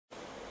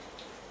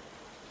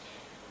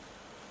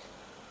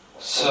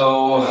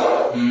So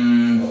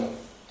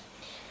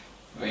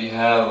we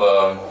have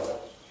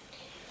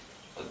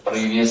the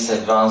previous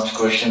advanced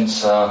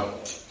questions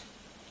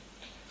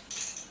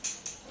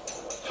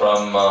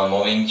from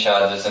moving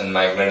charges and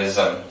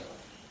magnetism.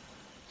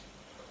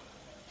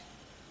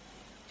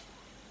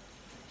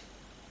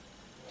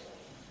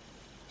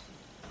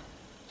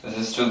 This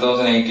is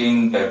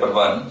 2018 paper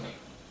 1.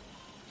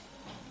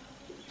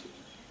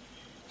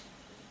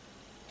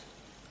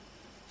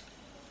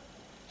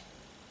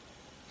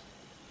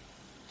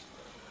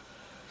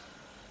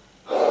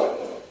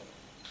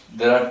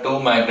 There are two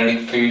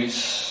magnetic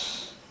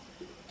fields,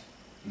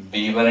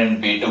 B1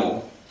 and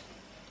B2,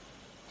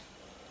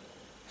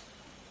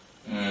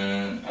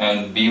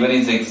 and B1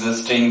 is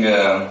existing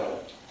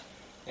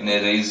in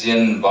a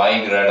region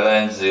y greater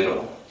than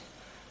 0,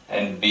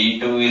 and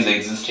B2 is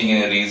existing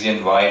in a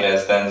region y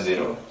less than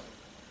 0.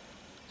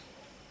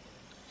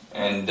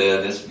 And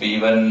this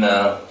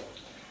B1,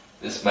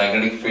 this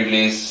magnetic field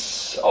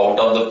is out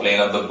of the plane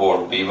of the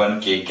board,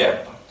 B1 K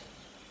cap.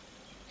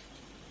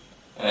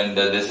 And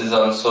this is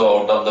also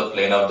out of the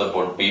plane of the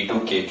board,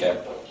 B2 K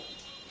cap.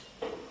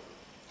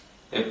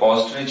 A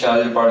positively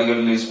charged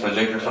particle is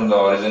projected from the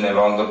origin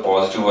along the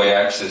positive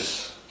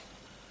y-axis.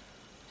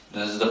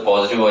 This is the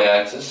positive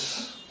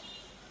y-axis.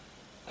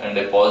 And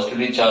a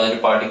positively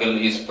charged particle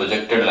is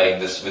projected like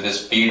this with a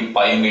speed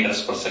pi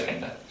meters per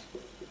second.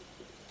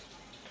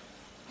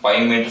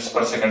 Pi meters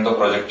per second to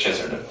project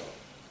chesed.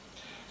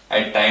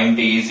 At time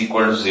t is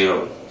equal to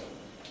 0.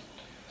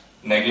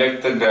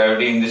 Neglect the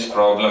gravity in this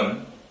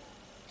problem.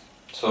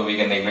 So we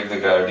can neglect the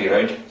gravity,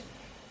 right?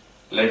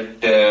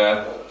 Let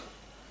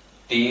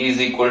t is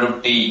equal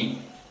to t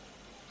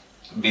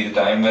be the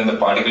time when the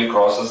particle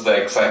crosses the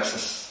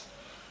x-axis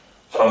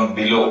from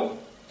below.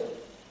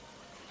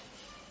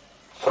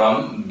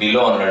 From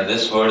below onward.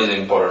 This word is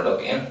important,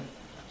 okay?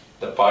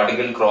 The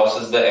particle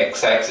crosses the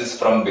x-axis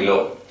from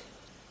below.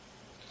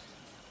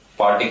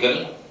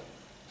 Particle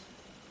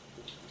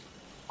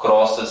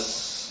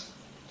crosses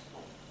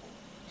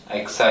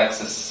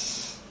x-axis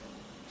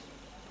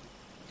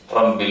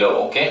from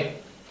below, okay,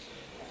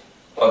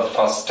 for the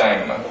first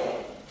time.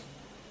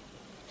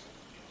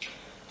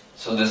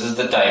 So this is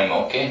the time,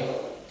 okay.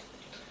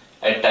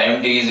 At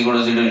time t is equal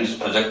to 0, it is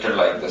projected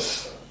like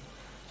this.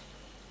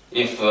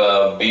 If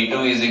B2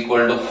 is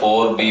equal to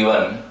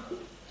 4B1,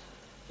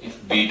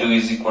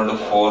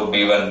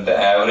 the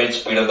average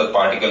speed of the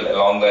particle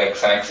along the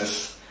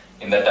x-axis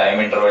in the time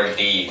interval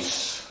t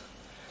is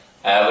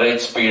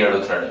average speed.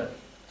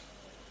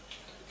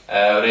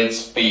 Average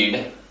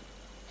speed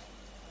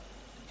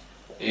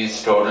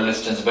is total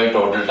distance by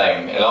total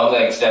time along the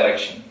x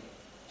direction.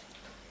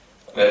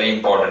 Very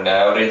important.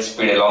 Average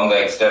speed along the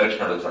x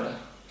direction.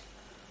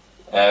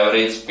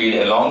 Average speed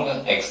along the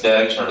x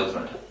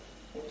direction.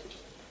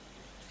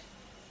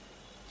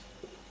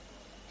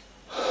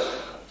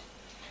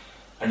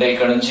 అంటే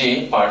ఇక్కడ నుంచి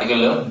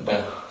particle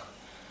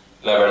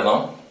ఇలా పెడదాం,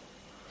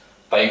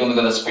 పైకి ఉంది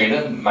కదా speed,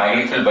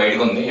 magnetic field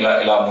బయటకు ఉంది, ఇలా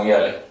ఇలా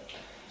మూయాలి.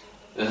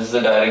 This is the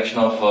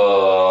direction of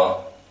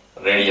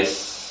radius.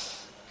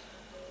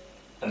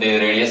 అంటే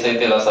రేడియస్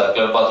అయితే ఇలా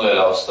సర్క్యులర్ పాత్ లో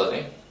ఇలా వస్తుంది.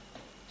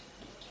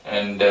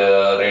 అండ్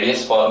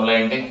రేడియస్ ఫార్ములా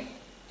ఏంటి?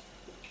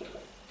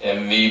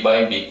 MV by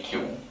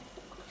BQ.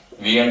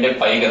 వి అంటే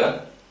పై కదా,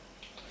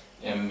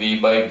 MV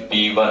by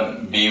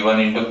B1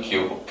 into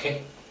queue. Okay,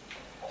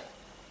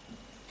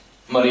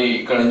 మరి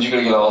ఇక్కడ నుంచి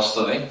ఇక్కడికి ఇలా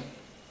వస్తుంది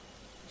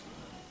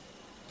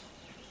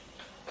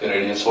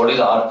radius. What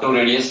is R2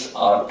 radius?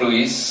 R2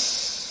 is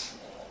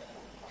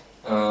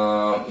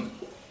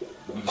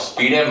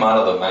speed ఏం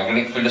మారదు,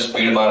 మ్యాగ్నెటిక్ ఫీల్డ్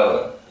స్పీడ్ మారదు.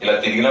 ఇలా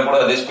తిరిగినా కూడా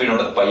అదే స్పీడ్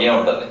ఉంటుంది, పైయే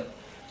ఉంటుంది.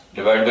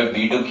 డివైడ్ బై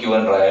B2Q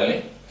అని రాయాలి.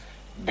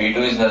 B2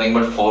 is nothing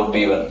but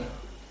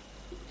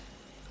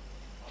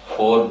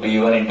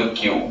 4B1 into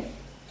queue.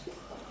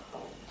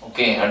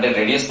 Okay, అంటే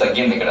రేడియస్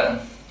తగ్గింది ఇక్కడ.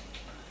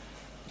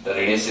 The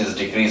radius is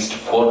decreased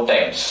 4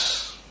 times.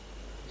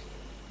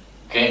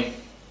 Okay,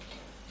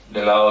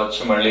 ఇలా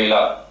వచ్చి మళ్ళీ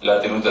ఇలా ఇలా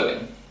తిరుగుతుంది.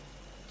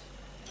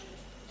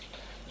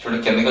 చూడండి,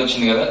 కిందకి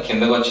వచ్చింది కదా,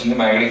 కిందకి వచ్చింది,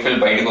 మ్యాగ్నెటిక్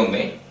ఫీల్డ్ బయటకు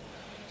ఉంది.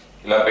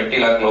 ఇలా పెట్టి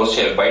ఇలా క్లోజ్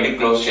చేయాలి, బయటికి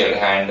క్లోజ్ చేయాలి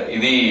హ్యాండ్.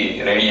 ఇది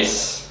radius.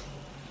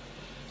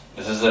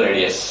 This is the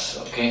radius.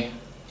 Okay,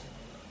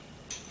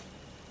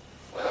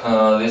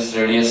 this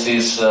radius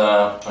is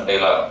అంటే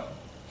ఇలా,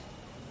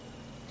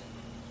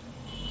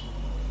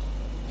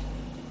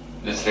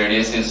 this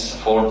radius is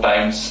 4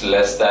 times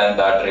less than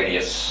that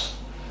radius.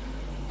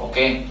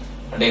 Okay,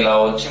 అంటే ఇలా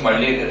వచ్చి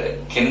మళ్ళీ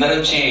కింద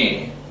నుంచి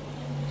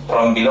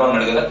ఫ్రమ్ బిలో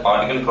అన్నాడు కదా,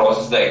 particle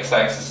crosses the X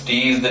axis. t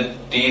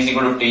is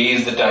equal to t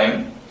is the time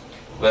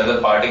where the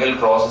particle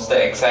crosses the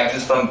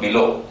x-axis from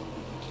below.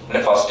 అంటే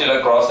first ఇలా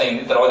క్రాస్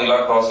అయింది, తర్వాత ఇలా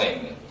క్రాస్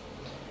అయింది,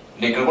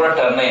 ఇక్కడ కూడా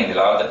టర్న్ అయింది,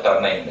 ఇలా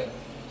టర్న్ అయింది.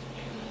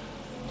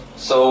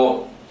 సో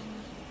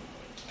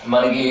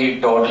మనకి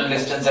టోటల్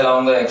డిస్టెన్స్ ఎలా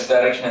ఉందో x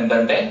డైరెక్షన్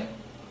ఎంతంటే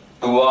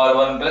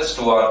 2r1 plus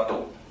 2r2.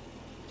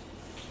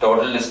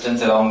 Total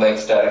distance ఎలా ఉందో x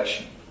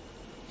direction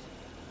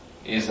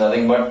is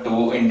nothing but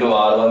 2 into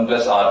r1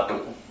 plus r2.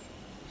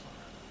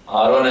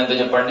 r1 ఎంత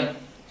చెప్పండి?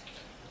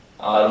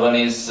 r1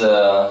 ఈజ్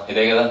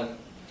ఇదే కదా,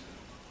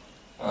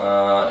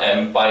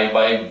 m pi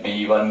by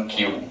b1 q.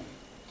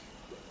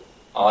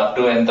 R2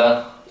 ఎంత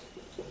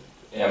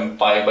m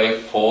pi by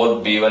 4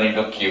 b1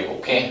 into q.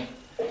 Okay,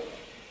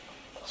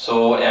 so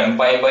m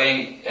pi by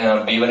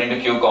b1 into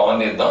q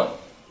common తీద్దాం.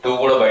 2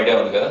 కూడా బయటే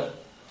ఉంది కదా.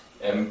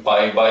 m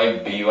pi by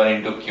b1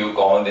 into q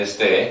common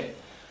తీస్తే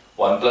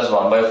 1 plus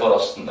 1 by 4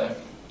 వస్తుంది.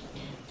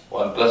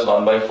 1 plus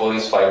 1 by 4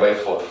 is 5 by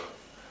 4.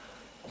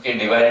 Okay,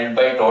 divided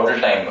by total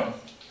time.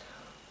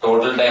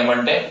 Total time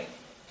అంటే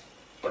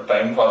ఇప్పుడు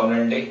time formula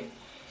ఏంటి?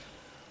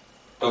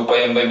 2 pi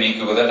m by b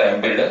q కదా టైం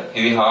పీరియడ్.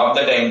 ఇది హాఫ్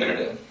ద టైం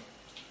పీరియడ్.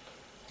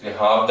 ఇది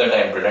half the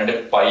time period అంటే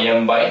pi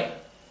m by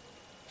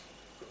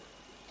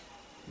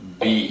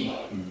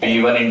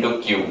b1 into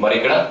q. మరి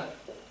ఇక్కడ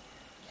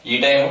ఈ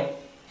time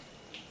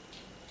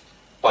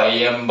pi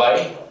m by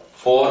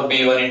 4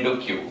 b1 into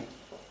q.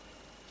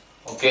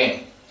 Okay,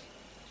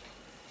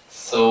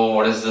 so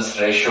what is this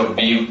ratio?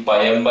 pi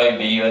m by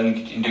b1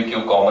 into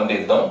q common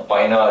తీద్దాం,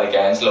 పైన అది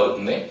cancel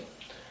అవుతుంది.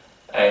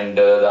 And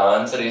the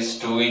answer is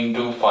 2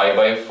 into 5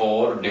 by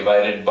 4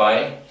 divided by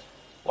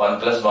 1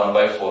 plus 1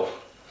 by 4.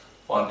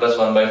 1 plus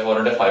 1 by 4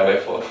 అంటే 5 by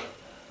 4.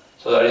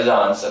 So that is the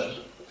answer.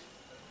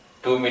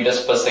 2 meters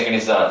per second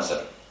is the answer.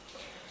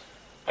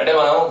 అంటే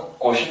మనం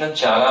question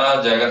చాలా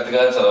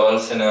జాగ్రత్తగా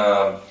చదవాల్సిన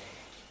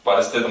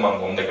పరిస్థితి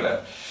మనకు ఉంది ఇక్కడ.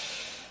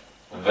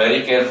 Very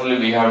carefully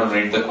we have to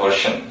read the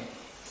question.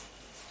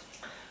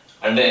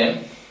 అంటే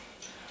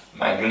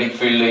మ్యాగ్నెటిక్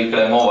ఫీల్డ్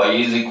ఇక్కడేమో y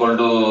is equal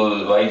to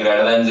y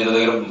greater than 0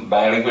 దగ్గర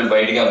మ్యాగ్నెటిక్ ఫీల్డ్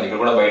బయటగా ఉంది, ఇక్కడ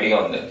కూడా బయటగా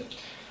ఉంది.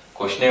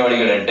 క్వశ్చన్ ఏం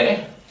అడిగాడంటే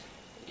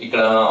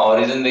ఇక్కడ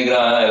ఆరిజిన్ దగ్గర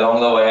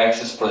along the y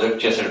axis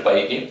project చేసాడు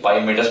పైకి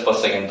 5 meters per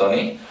second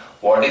తోని.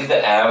 What is the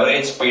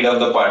average speed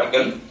of the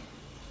particle?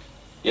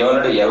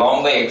 ఏమన్నాడు?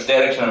 అలాంగ్ ద x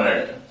డైరెక్షన్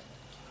అన్నాడు.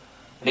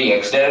 అంటే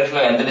x డైరెక్షన్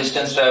లో ఎంత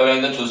డిస్టెన్స్ ట్రావెల్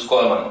అయిందో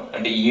చూసుకోవాలి మనం.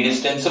 అంటే ఈ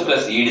డిస్టెన్స్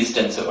ప్లస్ ఈ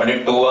డిస్టెన్స్ అంటే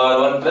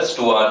 2r1 ప్లస్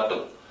 2r2.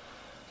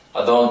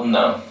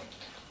 అర్థమవుతుందా?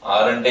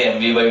 r అంటే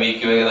mv by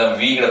vq కదా,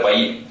 v ఇక్కడ పై.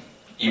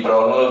 ఈ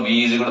ప్రాబ్లం లో v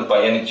ఈజ్ కూడా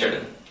పై అని ఇచ్చాడు.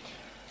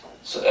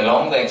 So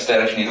along the x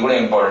direction, ఇది కూడా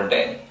important.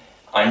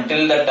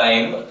 Until the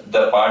time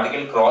the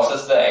particle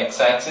crosses the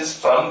x axis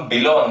from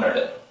below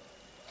అన్నాడు.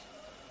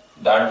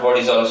 That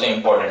word is also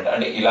important.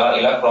 అంటే ఇలా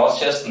ఇలా క్రాస్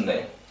చేస్తుంది,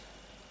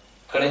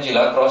 ఇక్కడ నుంచి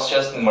ఇలా క్రాస్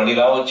చేస్తుంది, మళ్ళీ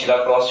ఇలా వచ్చి ఇలా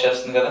క్రాస్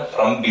చేస్తుంది కదా,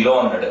 ఫ్రమ్ బిలో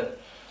అన్నాడు.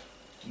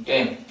 ఓకే,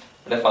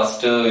 అంటే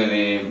ఫస్ట్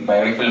ఇది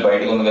మ్యాగ్నెటిక్ ఫీల్డ్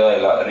బయటకు ఉంది కదా,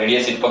 ఇలా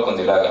రేడియస్ ఇటు పక్క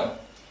ఉంది ఇలాగా.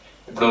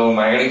 ఇప్పుడు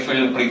మ్యాగ్నెటిక్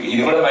ఫీల్డ్, ఇప్పుడు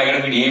ఇది కూడా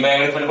మ్యాగ్నెటిక్ ఫీల్డ్, ఈ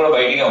మ్యాగ్నెటిక్ ఫీల్డ్ కూడా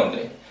బయటగా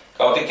ఉంది,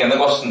 కాకపోతే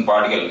కిందకు వస్తుంది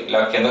పార్టికల్, ఇలా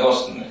కిందకు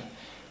వస్తుంది.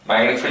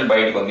 మ్యాగ్నెటిక్ ఫీల్డ్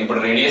బయటకు ఉంది.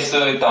 ఇప్పుడు రేడియస్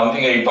థంబ్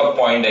ఫింగర్ ఇటు పక్క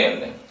పాయింట్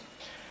అయ్యింది,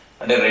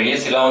 అంటే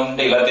రేడియస్ ఇలా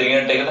ఉంటే ఇలా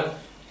తిరిగినట్టే కదా.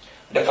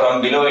 అంటే from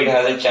below it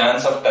has a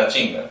chance of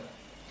touching.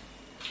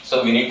 So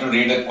we need to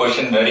read the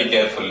question very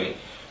carefully.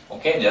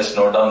 Okay, just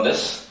note down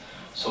this.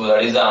 So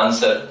that is the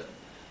answer.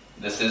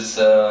 This is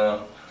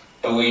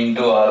 2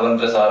 into r1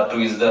 plus r2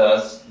 is the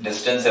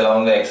distance along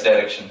the x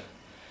direction.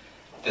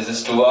 This is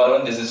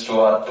 2r1, this is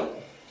 2r2.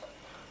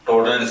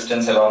 Total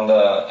distance along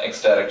the x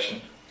direction.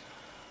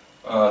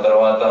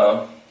 Tarvata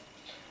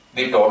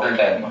the total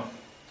time.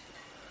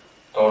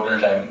 Total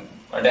time.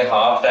 అంటే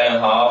half time,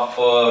 half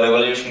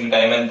revolution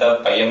time ఎంత?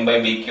 pi m by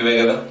bq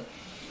కదా.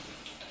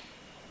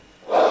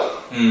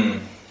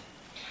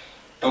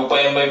 2 pi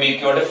m by bq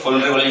అంటే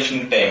full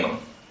revolution time.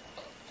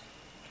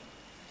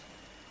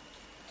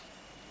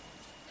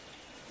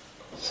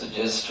 So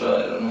just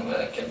I don't know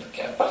where I kept the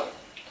cap.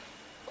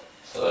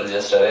 So I'll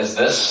just erase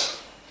this.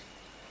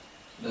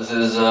 This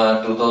is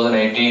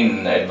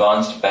 2018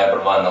 advanced paper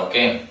 1.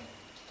 Okay.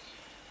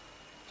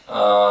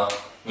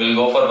 We'll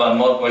go for one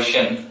more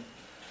question.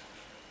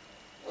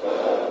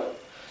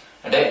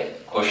 అంటే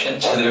question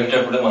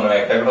చదివేటప్పుడు మనం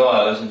ఎక్కడెక్కడో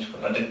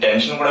ఆలోచించుకుంటాం. అంటే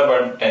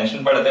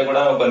tension పడితే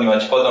కూడా కొన్ని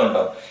మర్చిపోతూ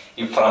ఉంటాం.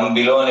 ఈ ఫ్రమ్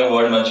బిలో అనే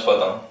వర్డ్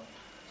మర్చిపోతాం.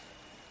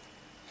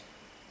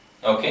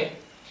 Okay,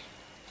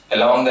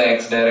 along the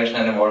X direction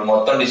అనే వర్డ్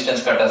మొత్తం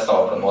డిస్టెన్స్ కట్టేస్తాం.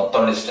 అప్పుడు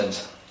మొత్తం distance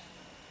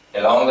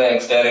along the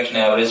X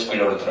direction average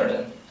speed అడుగుతున్నాడు.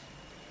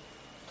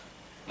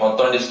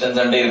 మొత్తం డిస్టెన్స్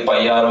అంటే ఇది pi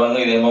r1,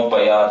 ఇదేమో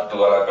pi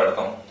r2 అలా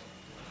కడతాం.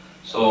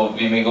 So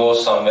we may go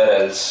somewhere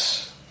else.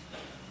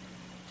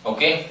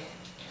 Okay.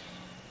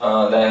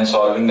 Than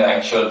solving the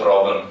actual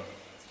problem.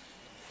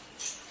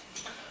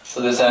 So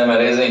this I am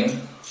erasing.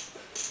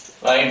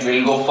 Right,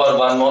 we'll go for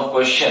one more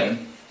question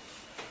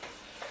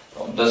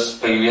of this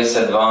previous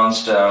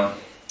advanced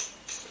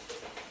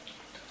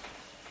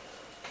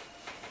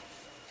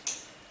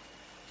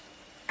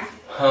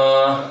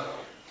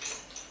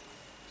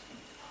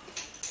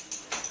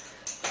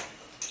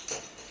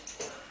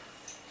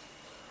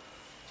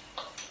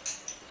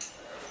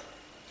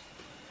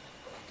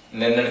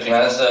నిన్నటి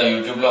class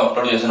YouTube లో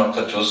upload చేశాను,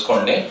 ఒకసారి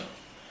చూసుకోండి.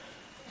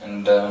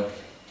 And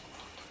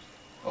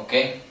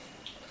okay,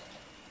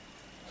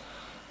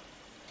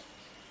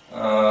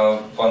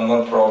 one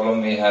more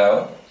problem we have.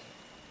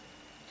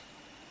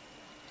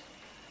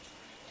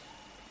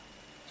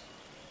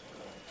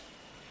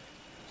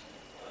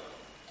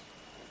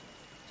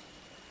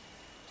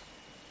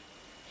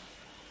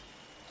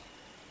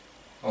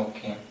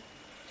 Okay,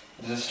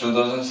 this is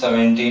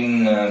 2017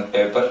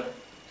 paper.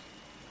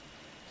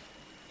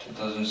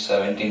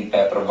 2017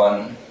 paper 1.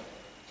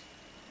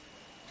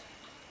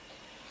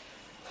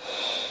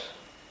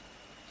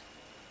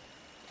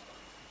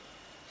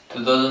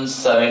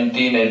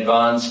 2017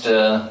 advanced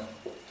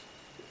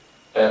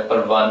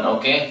paper 1.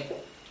 Okay,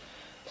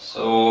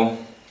 so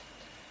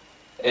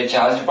a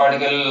charged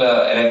particle,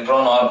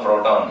 electron or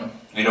proton,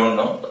 we don't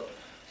know.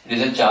 It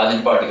is a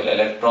charged particle,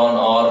 electron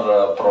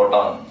or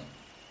proton.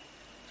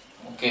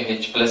 Okay,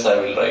 H plus I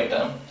will write.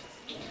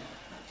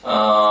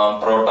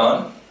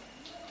 Proton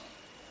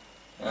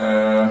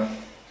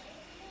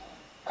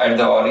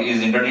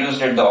is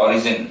introduced at the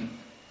origin.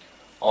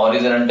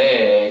 Origin ante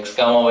x,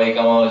 y, z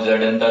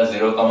anta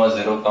 0,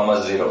 0,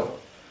 0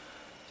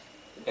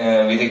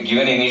 with a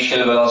given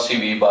initial velocity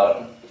v bar.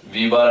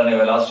 V bar ane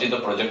velocity to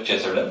project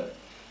chesadu.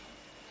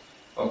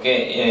 Okay,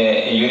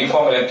 a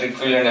uniform electric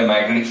field and a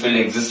magnetic field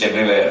exist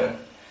everywhere.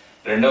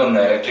 Rendu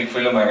unnai, electric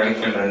field and magnetic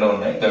field rendu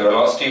unnai. The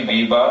velocity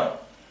v bar,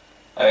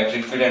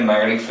 electric field and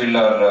magnetic field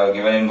are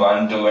given in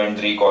 1, 2 and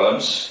 3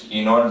 columns.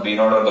 E0,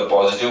 B0 are the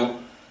positive.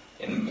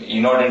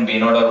 E0 and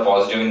B0 are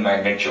positive in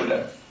magnitude.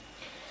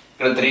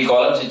 Here 3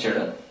 columns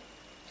ichadu.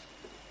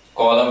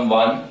 Column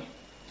 1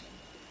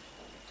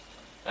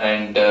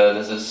 and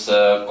this is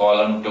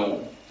column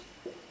 2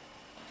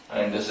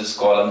 and this is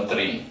column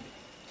 3.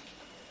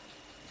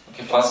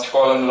 Okay, first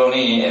column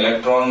loni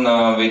electron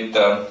with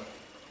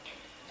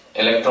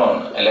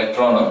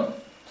electron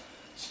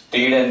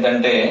speed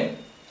entante,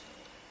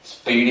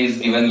 speed is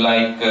given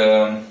like 2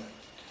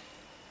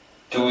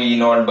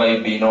 E0 by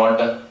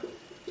B0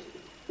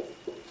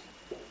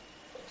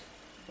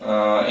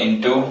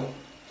 into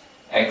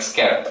x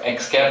cap.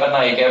 X cap anna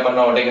I cap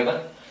anna ote kada.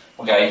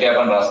 Okay, I cap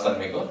అని రాస్తాను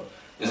మీకు.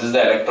 This is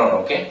the electron.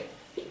 Okay,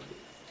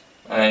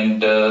 and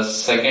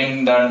second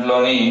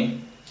దాంట్లోని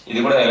ఇది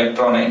కూడా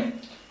ఎలక్ట్రానే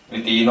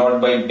with E0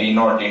 by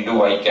B0 into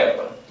y cap.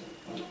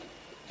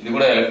 ఇది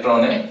కూడా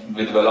ఎలక్ట్రానే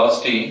with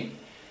velocity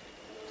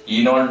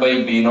E0 by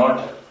B0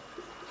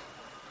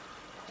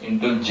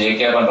 into j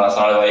cap అని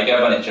రాస్తాడు. y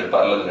cap అని ఇచ్చాడు,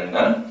 పర్లేదు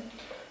లేండి.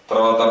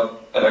 తర్వాత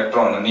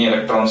ఎలక్ట్రాన్,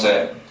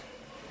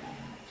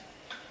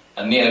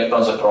 అన్ని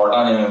ఎలక్ట్రాన్స్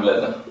ప్రోటాన్ ఏమేమి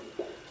లేదు.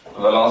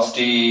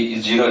 వెలాసిటీ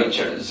 0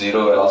 ఇచ్చాడు, 0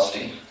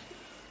 వెలాసిటీ.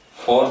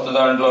 ఫోర్త్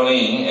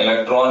దాంట్లోని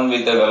ఎలక్ట్రాన్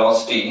విత్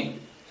వెలాసిటీ,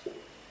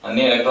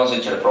 అన్ని ఎలక్ట్రాన్స్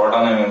ఇచ్చాడు,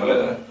 ప్రోటాన్ ఏమేమి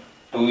లేదు.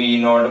 2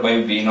 E0 by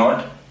B0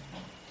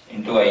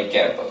 into I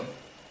cap.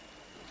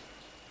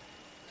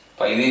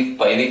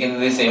 పైది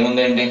కిందది సేమ్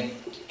ఉందేంటి?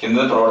 కింద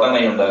ప్రోటాన్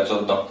అయి ఉండాలి,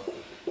 చూద్దాం.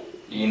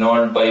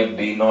 E0 by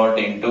B0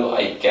 into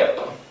I cap.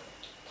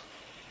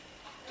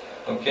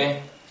 Okay,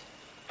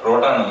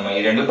 proton అమ్మా,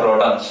 ఈ రెండు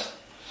ప్రోటాన్స్.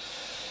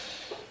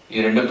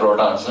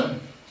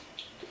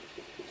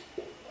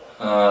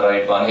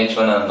 రైట్,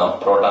 1H1 అందాం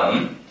ప్రోటాన్.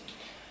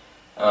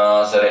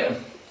 సరే,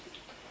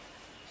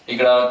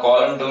 ఇక్కడ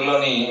కాలమ్ 2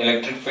 లోని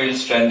ఎలక్ట్రిక్ ఫీల్డ్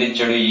స్ట్రెంత్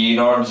ఇచ్చాడు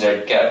E0 Z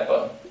cap.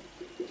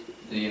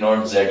 E0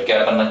 Z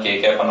cap అన్న K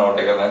cap అన్న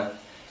ఒకటే కదా,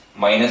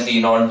 minus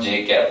E0 J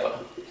cap.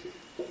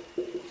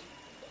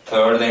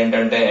 Third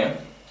ఏంటంటే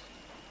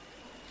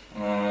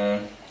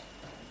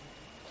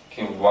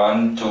 1,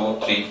 2,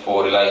 3,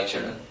 4 ఇలా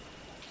ఇచ్చాడు.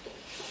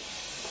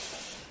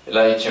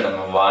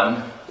 1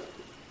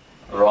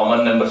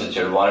 రోమన్ నెంబర్స్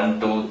ఇచ్చాడు, 1,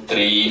 2,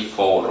 3,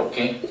 4.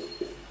 ఓకే,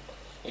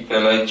 ఇక్కడ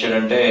ఎలా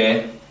ఇచ్చాడంటే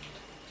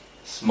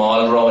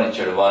స్మాల్ రోమన్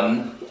ఇచ్చాడు, 1,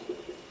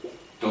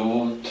 2,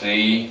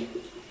 3,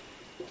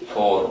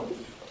 4.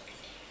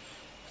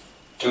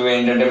 2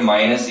 ఏంటంటే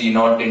minus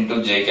E0 into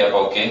J cap.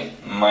 Okay,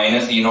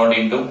 minus E0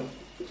 into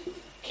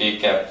K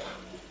cap.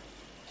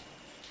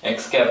 X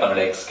cap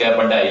అన్నాడు, X cap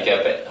అంటే I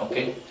cap.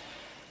 ఓకే,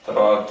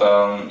 తర్వాత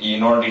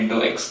E0 into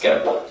X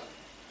cap.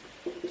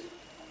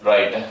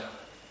 Right,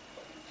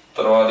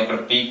 తర్వాత ఇక్కడ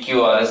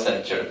PQRS అని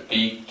ఇచ్చాడు,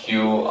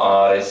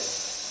 PQRS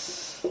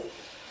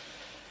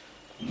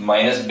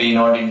minus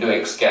B0 into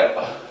X cap.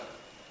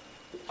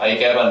 I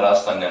cap అని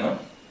రాస్తాను నేను.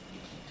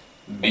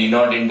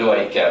 B0 into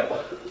I cap,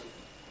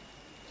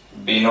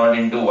 B0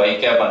 into Y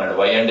cap అన్నాడు.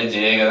 Y అంటే J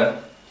కదా,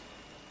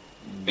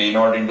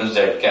 B0 ఇంటూ Z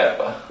cap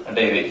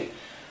అంటే ఇది.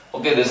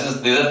 Okay, these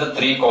are the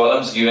 3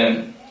 columns given.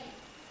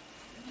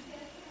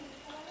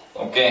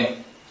 Okay,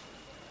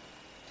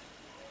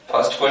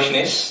 first question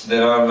is,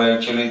 there are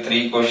actually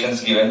 3 questions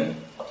given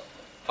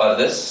for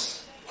this.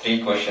 3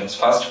 questions.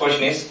 First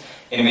question is,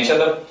 in which of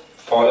the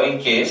following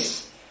case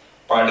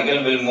particle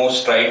will move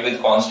straight with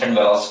constant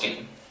velocity?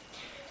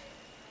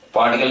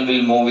 Particle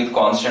will move with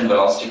constant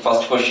velocity.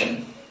 First question,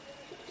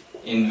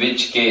 in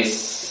which case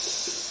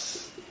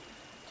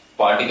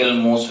particle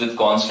moves with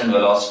constant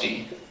velocity?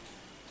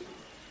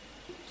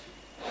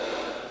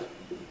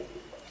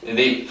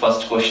 ఇది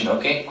first question.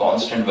 Okay,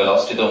 constant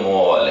వెలాసిటీతో move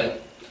అవ్వాలి,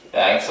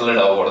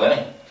 accelerate అవ్వకూడదని.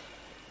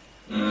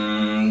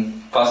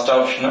 First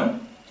option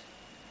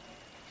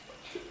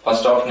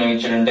ఏమి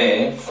ఇచ్చాడంటే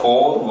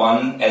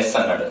 4-1S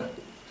అన్నాడు.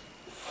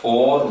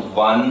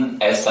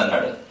 4-1S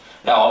అన్నాడు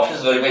అంటే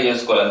options verify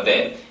చేసుకోవాలి అంతే.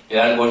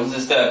 ఇలాంటి క్వశ్చన్స్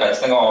ఇస్తే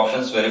ఖచ్చితంగా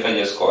ఆప్షన్స్ వెరిఫై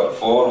చేసుకోవాలి.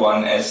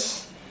 4-1S.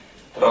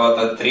 తర్వాత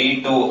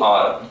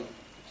 3-2R,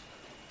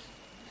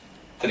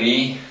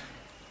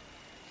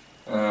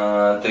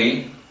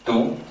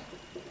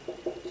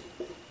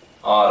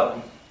 3-2R.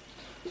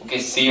 Okay,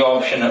 C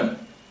option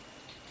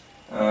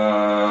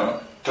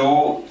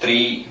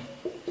 2-3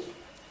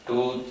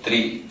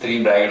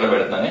 bracket లో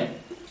పెడతాను.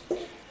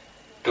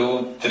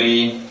 2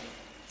 3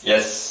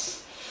 yes,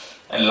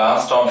 and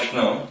last option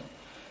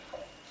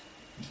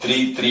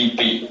 3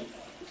 3p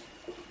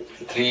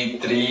 3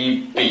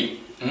 3p.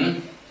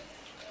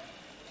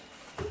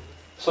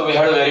 So we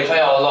have to verify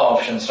all the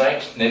options,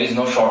 right? There is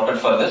no shortcut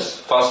for this.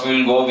 First we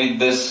will go with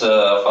this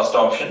first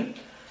option.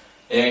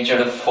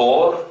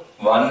 4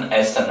 1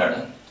 s అన్నాడు.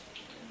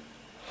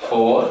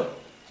 4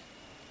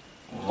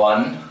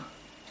 1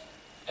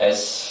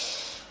 s.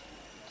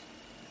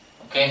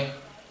 Okay,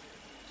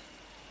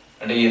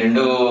 అంటే ఈ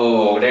రెండు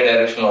ఒకటే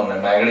direction లో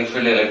ఉన్నాయి. Magnetic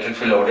field, electric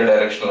field ఒకటే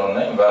direction లో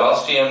ఉన్నాయి.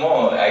 వెలాసిటీ ఏమో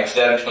ఎక్స్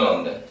డైరెక్షన్ లో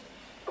ఉంది.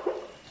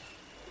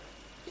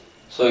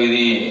 సో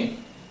ఇది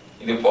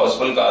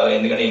పాసిబుల్ కాదు,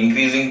 ఎందుకంటే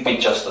ఇంక్రీజింగ్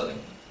పిచ్ వస్తుంది.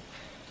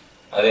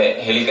 అదే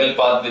helical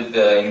path with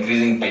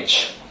increasing pitch.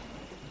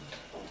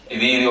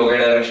 ఇది ఒకే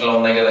డైరెక్షన్ లో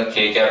ఉన్నాయి కదా,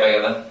 కే క్యాపే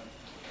కదా.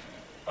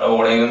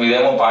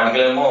 ఇదేమో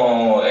పార్టికల్ ఏమో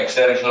ఎక్స్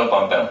డైరెక్షన్ లో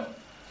పంపాం,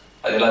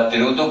 అది ఇలా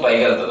తిరుగుతూ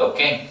పైకి వెళ్తుంది.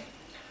 ఓకే,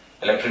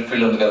 ఎలక్ట్రిక్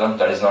ఫీల్డ్ ఉంది కదా,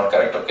 that is not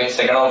correct. Okay,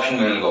 second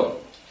option will go.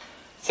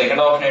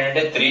 Second option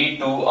ఏంటంటే 3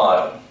 2 r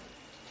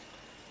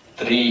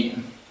 3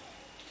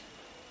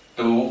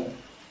 2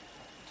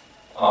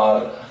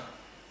 r.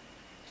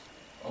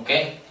 ఓకే,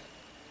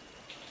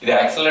 ఇది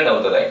యాక్సలరేట్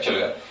అవుతుంది. యాక్చువల్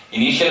గా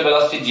ఇనీషియల్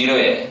వెలాసిటీ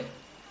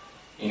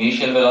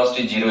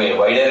జీరోయే,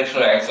 వై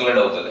డైరెక్షన్ లో యాక్సలరేట్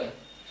అవుతుంది,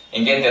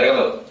 ఇంకేం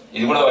తిరగదు.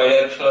 ఇది కూడా వై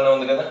డైరెక్షన్ లోనే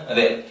ఉంది కదా,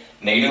 అదే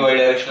నెగిటివ్ వై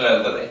డైరెక్షన్ లో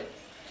వెళ్తుంది.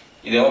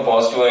 ఇదేమో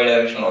పాజిటివ్ వై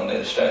డైరెక్షన్ లో ఉంది.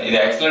 ఇది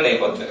యాక్సలరేట్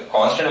అయిపోతుంది,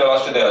 కాన్స్టెంట్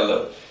వెలాసిటీ వెళ్దు.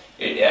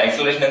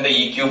 యాక్సలరేషన్ ఎంత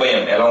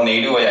EQ/m along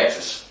negative why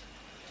axis.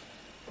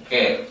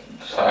 Okay,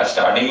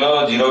 starting లో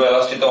జీరో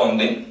వెలాసిటీతో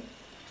ఉంది.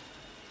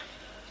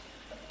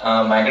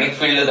 మ్యాగ్నెటిక్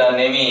ఫీల్డ్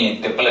దాన్ని ఏమి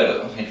తిప్పలేదు,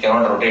 it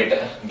cannot rotate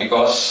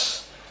because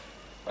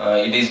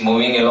it is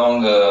moving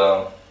along.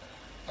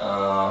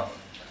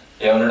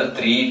 ఏమన్నాడు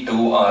 3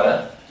 2 r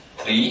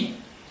 3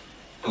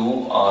 2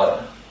 r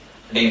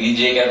అంటే ఇది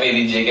జే క్యాపే,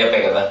 ఇది జే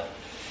క్యాపే కదా,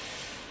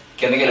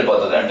 కిందకి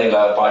వెళ్ళిపోతుంది. అంటే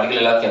ఇలా పార్టికల్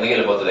ఇలా కిందకి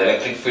వెళ్ళిపోతుంది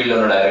ఎలక్ట్రిక్ ఫీల్డ్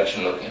ఉన్న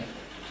డైరెక్షన్ లోకి.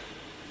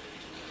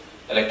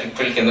 ఎలక్ట్రిక్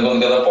ఫీల్డ్ కిందకు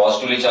ఉంది కదా,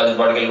 పాజిటివ్లీ చార్జ్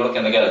పార్టికల్ కూడా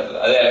కిందకి వెళ్తుంది.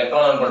 అదే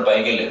ఎలక్ట్రాన్ అనుకోండి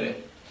పైకి వెళ్ళేది.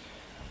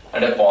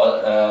 అంటే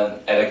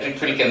ఎలక్ట్రిక్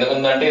ఫీల్డ్ కిందకు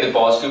ఉందంటే ఇది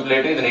పాజిటివ్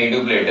ప్లేట్, ఇది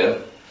నెగిటివ్ ప్లేట్.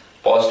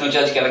 పాజిటివ్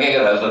చార్జ్ కిందకే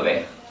కదా వెళ్తుంది.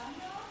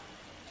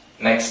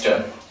 నెక్స్ట్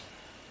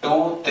 2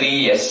 3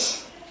 s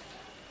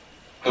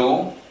 2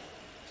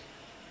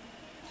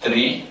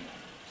 3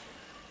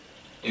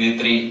 ఇది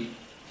 3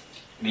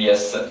 ఇది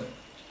s.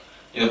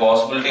 ఇది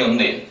పాసిబిలిటీ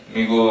ఉంది.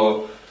 మీకు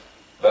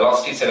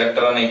వెలాసిటీ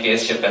సెలెక్టర్ అనే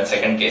కేసు చెప్పాను,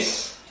 సెకండ్ కేస్.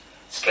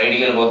 స్ట్రైట్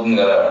గా వెళ్ళిపోతుంది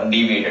కదా,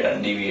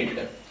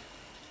 అన్డీవియేటెడ్.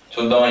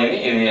 చూద్దాం.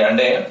 ఇది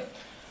అంటే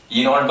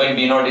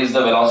E0/B0 ఈస్ ద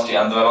వెలాసిటీ,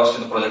 అంత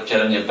వెలాసిటీ ప్రొజెక్ట్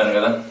చేయాలని చెప్పాను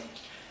కదా.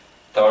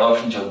 థర్డ్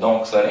ఆప్షన్ చూద్దాం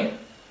ఒకసారి.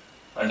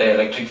 అంటే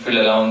ఎలక్ట్రిక్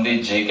ఫీల్డ్ ఎలా ఉంది,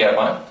 జే cap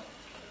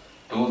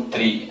 2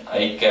 3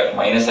 I cap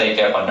 -i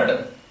cap అన్నాడు.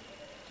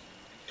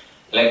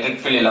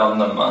 ఎలక్ట్రిక్ ఫీల్డ్ ఇలా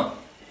ఉందమ్మా.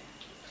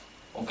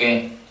 ఓకే,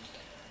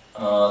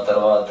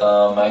 తర్వాత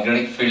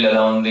మ్యాగ్నెటిక్ ఫీల్డ్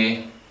ఎలా ఉంది,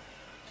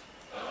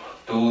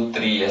 2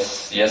 3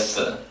 s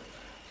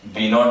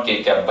B0 k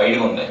క్యాప్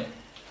బయటకు ఉంది.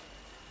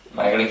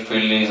 మ్యాగ్నెటిక్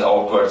ఫీల్డ్ ఈజ్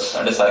అవుట్వర్డ్స్,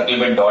 అంటే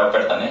సర్కిల్ పెట్టి డాట్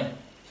పెడతానే.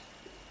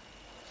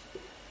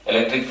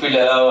 ఎలక్ట్రిక్ ఫీల్డ్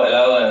ఎలా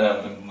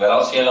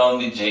వెలాసిటీ ఎలా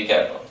ఉంది, జే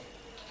క్యాప్.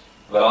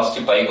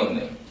 వెలాసిటీ పైకి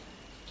ఉంది.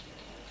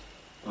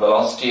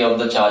 Velocity of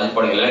the charge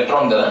particle,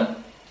 electron కదా,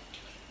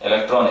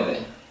 ఎలక్ట్రాన్ ఇది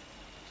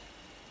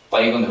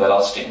పైకి ఉంది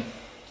వెలాసిటీ.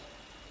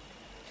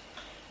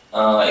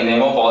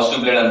 ఇదేమో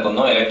పాజిటివ్ ప్లేట్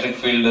అనుకుందాం. ఎలక్ట్రిక్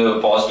ఫీల్డ్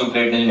పాజిటివ్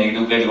ప్లేట్ నుంచి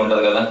నెగిటివ్ ప్లేట్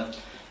ఉంటుంది కదా.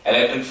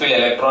 ఎలక్ట్రిక్ ఫీల్డ్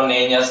ఎలక్ట్రాన్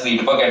ఏం చేస్తుంది,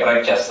 ఇటుపక్క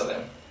అట్రాక్ట్ చేస్తుంది.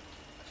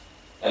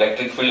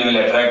 Electric field will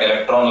attract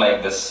electron like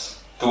this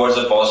towards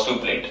the positive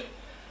plate.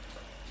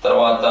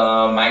 తర్వాత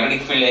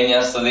మ్యాగ్నెటిక్ ఫీల్డ్ ఏం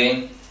చేస్తుంది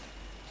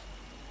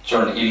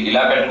చూడండి,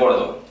 ఇలా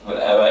పెట్టకూడదు.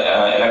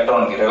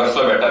 ఎలక్ట్రాన్ కి రివర్స్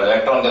లో పెట్టాలి.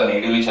 ఎలక్ట్రాన్ కదా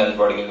నెగిటివ్లీ చార్జ్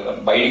పార్టికల్,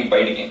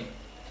 బయటికి.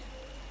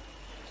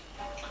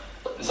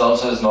 This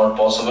also is not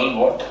possible.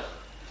 What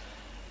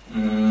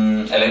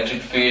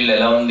electric field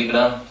ఎలా ఉంది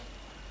ఇక్కడ,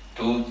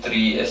 2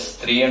 3 s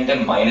 3 అంటే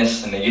మైనస్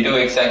నెగిటివ్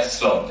ఎక్స్ యాక్సిస్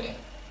లో ఉంది.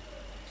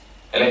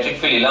 ఎలక్ట్రిక్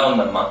ఫీల్డ్ ఇలా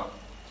ఉందమ్మా,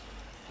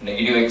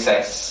 negative X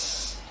axis.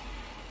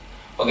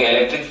 Okay,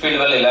 electric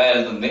field వల్ల ఇలా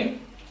వెళ్తుంది,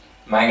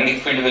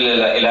 మ్యాగ్నెటిక్ ఫీల్డ్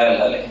వల్ల ఇలా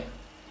వెళ్ళాలి.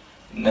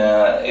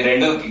 ఈ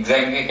రెండు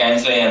ఎగ్జాక్ట్ గా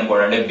క్యాన్సిల్ అయ్యాయి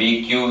అనుకోండి. అంటే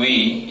BQV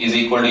is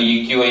equal to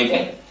EQ అయితే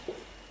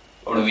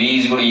ఇప్పుడు V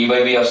ఈజ్ కూడా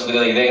E/B వస్తుంది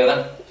కదా, ఇదే కదా.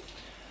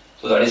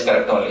 So that is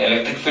correct only.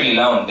 Electric field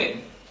ఇలా ఉంది,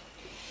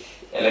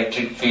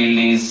 electric field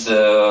is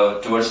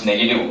towards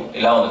negative,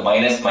 ఇలా ఉంది,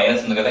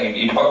 మైనస్ ఉంది కదా,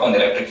 ఇటు పక్క ఉంది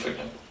ఎలక్ట్రిక్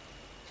ఫీల్డ్.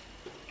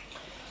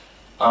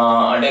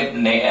 అంటే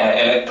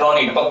ఎలక్ట్రాన్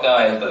ఇటు పక్క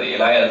వెళ్తుంది,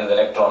 ఇలా వెళ్తుంది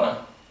electron.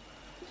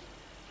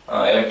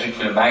 Electric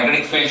field,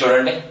 magnetic field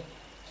చూడండి,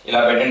 ఇలా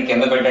పెట్టండి,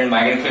 కింద పెట్టండి.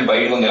 మ్యాగ్నెటిక్ ఫీల్డ్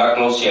బయటకు ఉంది, ఇలా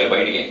క్లోజ్ చేయాలి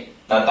బయటికి.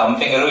 నా థంబ్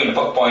ఫింగర్ ఇటు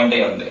పక్క పాయింట్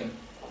అయి ఉంది.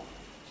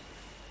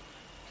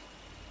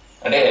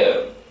 అంటే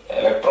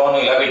ఎలక్ట్రాన్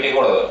ఇలా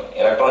పెట్టకూడదు,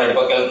 ఎలక్ట్రాన్ ఇటు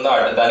పక్క వెళ్తుందో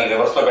దానికి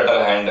రివర్స్ లో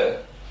పెట్టాలి హ్యాండ్.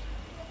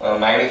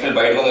 మ్యాగ్నెటిక్ ఫీల్డ్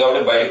బయటకు ఉంది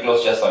కాబట్టి బయటకు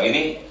క్లోజ్ చేస్తాం,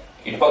 ఇది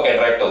ఇటుపక్క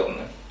అట్రాక్ట్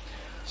అవుతుంది.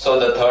 So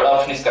the third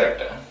option is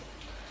correct.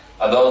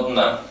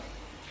 అదవుతుందా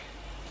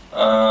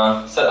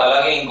sir?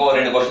 అలాగే ఇంకో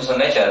 2 క్వశ్చన్స్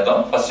ఉన్నాయి, చేద్దాం.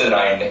 ఫస్ట్ ఇది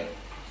రాయండి.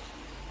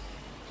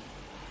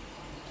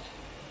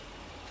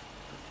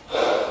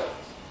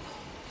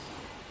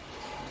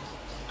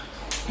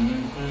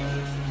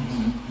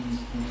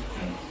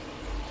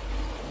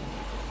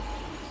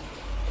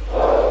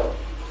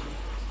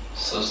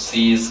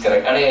 C is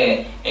correct. అంటే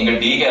ఇంకా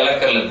డీకి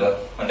వెళ్ళక్కర్లేదు,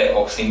 అంటే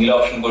ఒక సింగిల్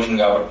ఆప్షన్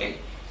క్వశ్చన్ కాబట్టి.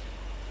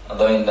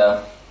 అర్థమైందా?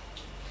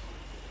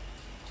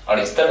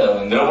 వాడు ఇస్తాడు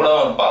ఇందులో కూడా,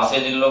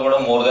 పాసేజీల్లో కూడా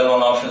మోర్ దెన్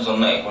వన్ ఆప్షన్స్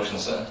ఉన్నాయి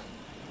క్వశ్చన్స్.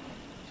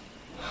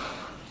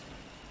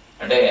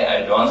 అంటే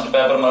అడ్వాన్స్డ్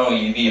పేపర్ మనం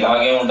ఇది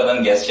ఇలాగే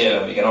ఉంటుందని గెస్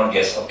చేయలేము, we cannot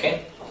guess. Okay,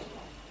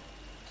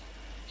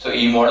 so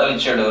ఈ మోడల్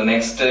ఇచ్చాడు,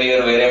 నెక్స్ట్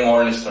ఇయర్ వేరే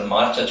మోడల్ ఇస్తాడు,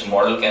 మార్చచ్చు,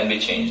 model can be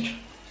changed.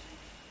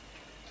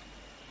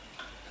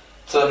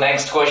 So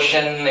next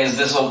question, is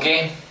this okay?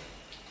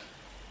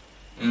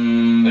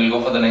 Will go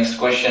for the next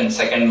question,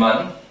 second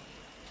one.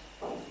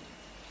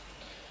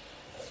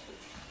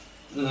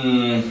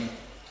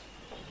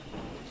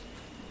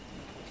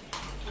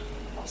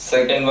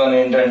 Second one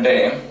ఏంటంటే,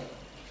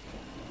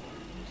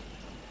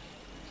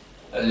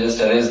 I'll just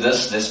erase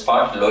this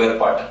part, lower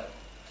part.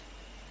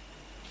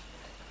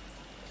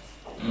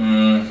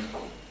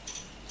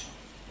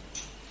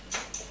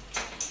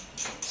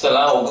 So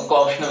అలా ఒక్కొక్క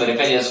option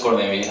verify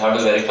చేసుకోవడమే. We have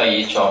to verify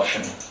each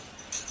option.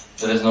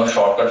 There is no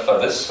shortcut for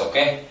this.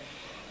 Okay.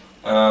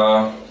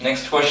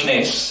 Next question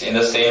is in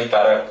the same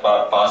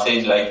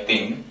passage like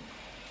thing,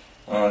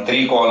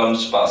 3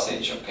 columns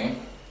passage. Okay.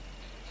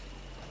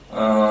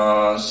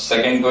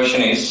 Second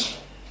question is,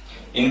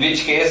 in which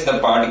case the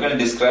particle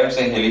describes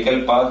a helical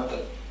path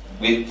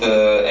with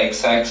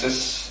x-axis,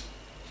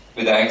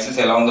 with axis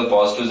along the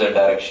positive z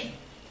direction.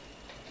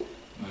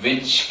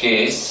 Which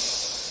case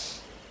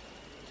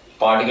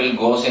particle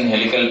goes in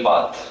helical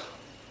path?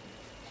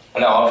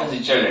 And options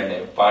ichchadandi.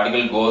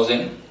 Particle goes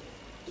in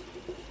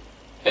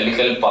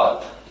helical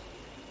path.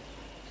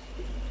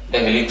 The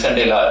helix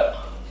ante ila.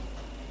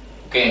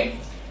 Okay,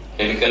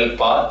 helical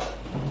path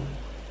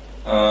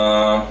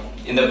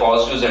in the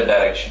positive z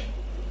direction.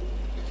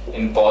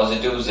 In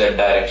positive z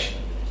direction.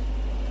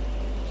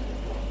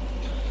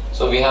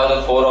 So we have the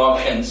 4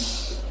 options.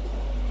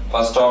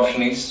 First option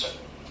is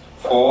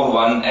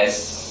 4-1s.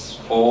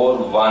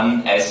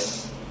 4-1s.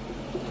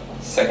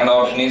 Second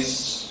option is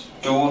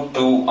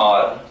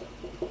 2-2r.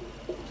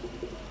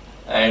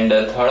 And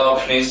the third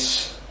option is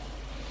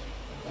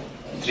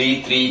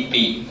 3-3p.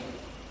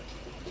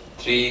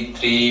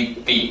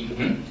 3-3p.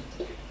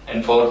 And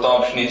fourth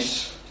option is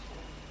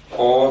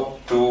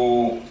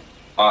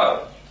 4-2r.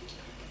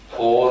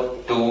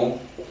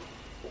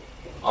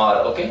 4-2r.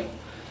 Okay.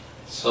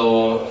 So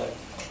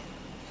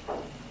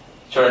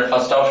చూడండి,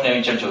 first option ఏమి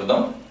ఇచ్చాడు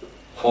చూద్దాం.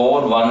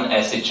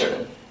 4-1s ఇచ్చాడు.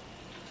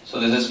 So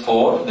this is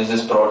 4, this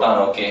is proton.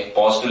 Okay,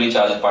 positively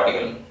charge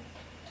particle.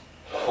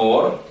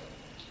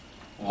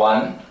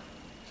 4-1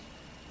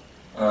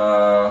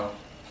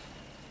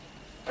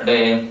 అంటే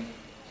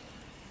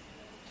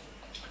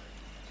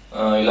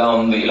ఇలా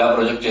ఉంది, ఇలా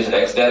project చేశాడు,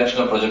 x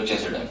డైరెక్షన్ లో ప్రొజెక్ట్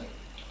చేశాడు.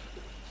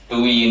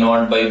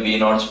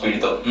 2e0/b0 స్పీడ్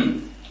తో.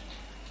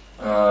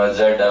 Z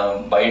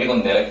బయటకు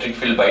ఉంది, ఎలక్ట్రిక్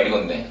ఫీల్డ్ బయటకు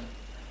ఉంది,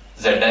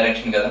 z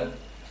డైరెక్షన్ కదా.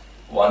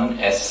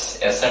 1s,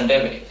 s అంటే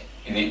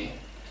ఇది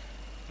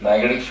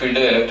magnetic field,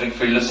 electric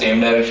field same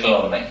direction లో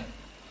ఉన్నాయి.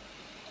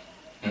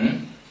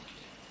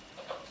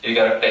 ఇది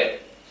కరెక్టే.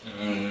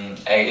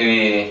 ఇది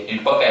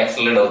ఇటుపక్క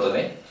యాక్సిలరేట్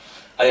అవుతుంది.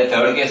 అదే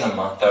థర్డ్ కేస్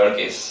అమ్మా, థర్డ్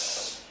కేస్.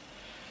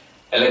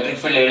 ఎలక్ట్రిక్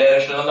ఫీల్డ్ ఏ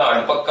డైరెక్షన్ లో ఉందో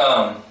అటుపక్క,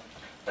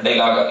 అంటే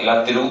ఇలా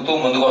తిరుగుతూ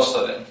ముందుకు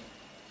వస్తుంది.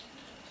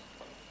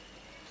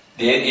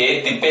 ఏ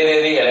తిప్పేది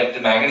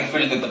మ్యాగ్నెటిక్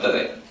ఫీల్డ్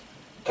తిప్పుతుంది.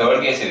 థర్డ్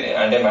కేస్ ఇది.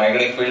 అంటే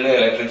మ్యాగ్నెటిక్ ఫీల్డ్,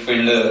 ఎలక్ట్రిక్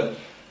ఫీల్డ్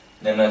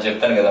నేను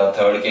చెప్తాను కదా,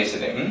 థర్డ్ కేస్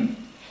ఇది.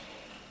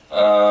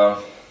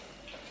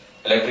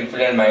 Electric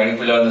field and magnetic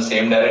field are the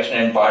same direction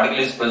and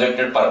particle is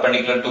projected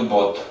perpendicular to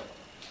both.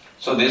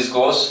 So this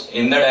goes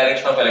in the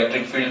direction of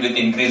electric field with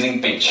increasing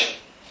pitch.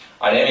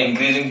 అదేమి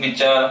increasing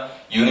పిచ్చా,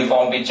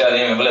 uniform పిచ్చా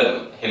అదేమి ఇవ్వలేదు,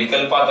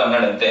 helical path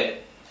అన్నాడు అంతే.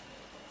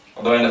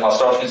 అర్థమైంది?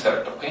 First option is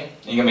correct. Okay,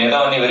 ఇంకా మిగతా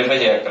అన్ని వెరిఫై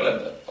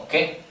చేయక్కర్లేదు.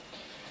 Okay,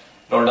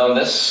 note down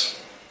this.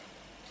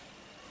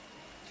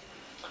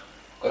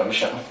 ఒక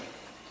నిమిషం.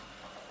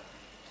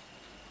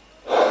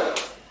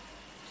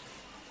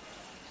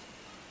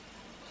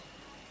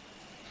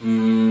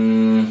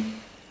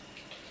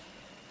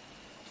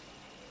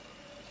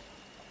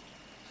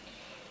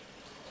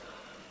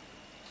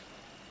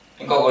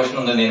 ఇంకో క్వశ్చన్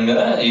ఉంది దీని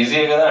మీద, ఈజీ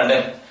కదా, అంటే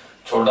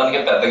చూడడానికి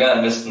పెద్దగా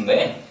అనిపిస్తుంది,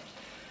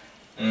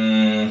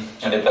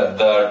 అంటే పెద్ద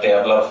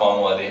టేబులర్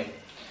ఫామ్ అది.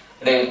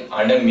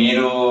 అంటే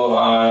మీరు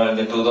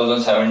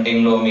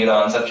 2017 మీరు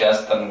ఆన్సర్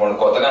చేస్తారు అనుకోండి,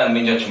 కొత్తగా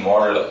అనిపించవచ్చు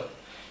మోడల్,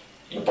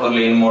 ఇప్పుడు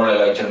లేని మోడల్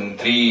ఎలా ఇచ్చాడు.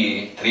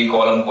 3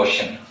 కాలమ్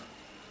క్వశ్చన్.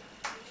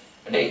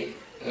 అంటే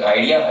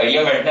ఐడియా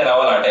వెంటనే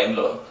రావాలి ఆ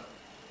టైంలో.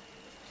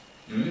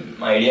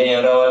 ఐడియా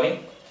ఏం రావాలి?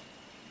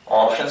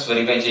 ఆప్షన్స్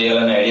వెరిఫై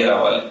చేయాలనే ఐడియా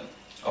రావాలి.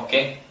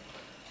 Okay,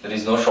 there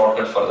is no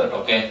shortcut for that.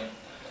 Okay,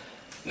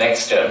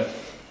 next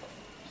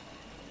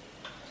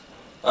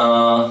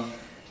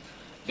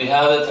we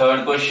have the third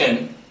question.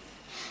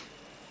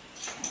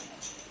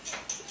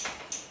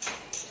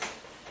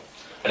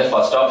 And the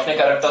first option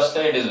correct vaste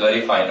it is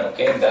very fine.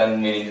 Okay, then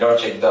we need not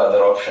check the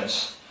other options.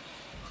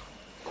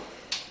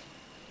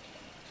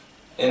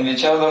 In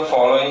which of the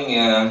following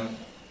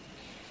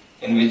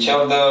in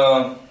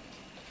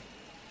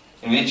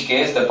which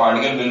case the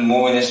particle will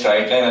move in a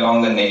straight line along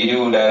the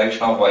negative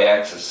direction of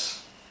y-axis.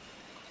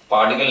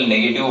 Particle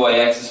negative y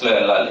axis లో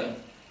వెళ్ళాలి.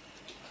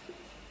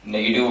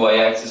 Negative y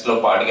axis లో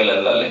particle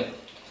వెళ్ళాలి.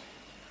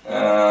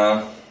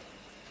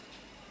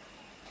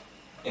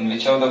 In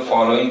which of the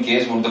following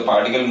case would the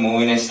particle move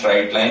in a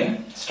straight line?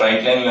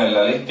 Straight line లో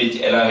వెళ్ళాలి. Pitch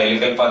ఎలా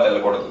helical path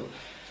వెళ్ళకూడదు.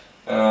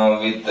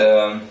 With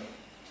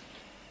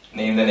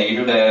in the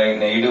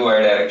negative y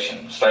direction.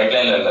 Straight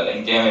line లో వెళ్ళాలి.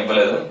 ఇంకేం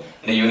ఇవ్వలేదు.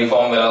 అంటే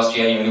యూనిఫామ్ వెలాసిటీ,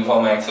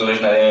 యూనిఫామ్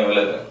యాక్సిలరేషన్ అదేమి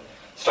ఇవ్వలేదు.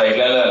 స్ట్రైట్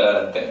లైన్ లో వెళ్ళాలి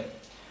అంతే.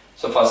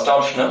 So first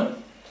option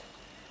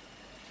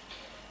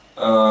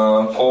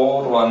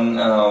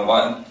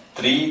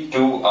 3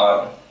 2 r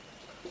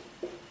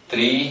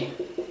 3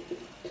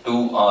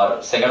 2 r.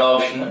 Second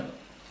option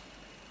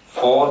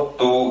 4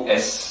 2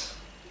 s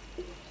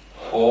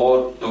 4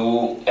 2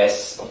 s.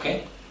 Okay.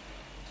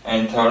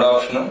 And third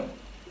option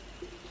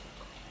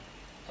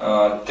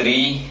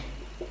 3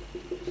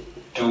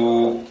 2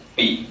 p.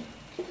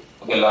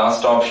 Okay.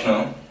 Last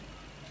option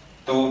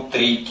 2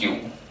 3 q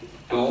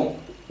 2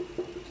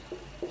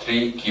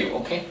 3 q.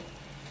 Okay.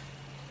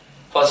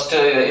 First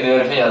ఇది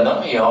వెరిఫై చేద్దాం.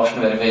 ఈ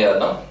ఆప్షన్ వెరిఫై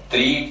చేద్దాం.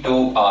 3 2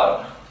 r.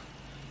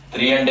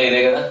 3 అంటే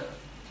ఇదే కదా.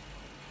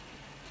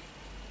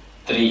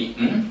 3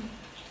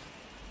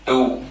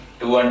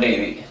 2 అంటే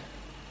ఇది.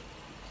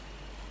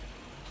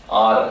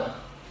 r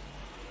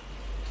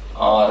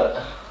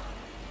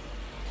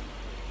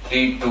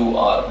 3 2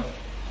 r.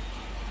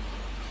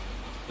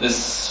 This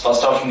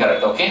first option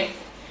correct. Okay,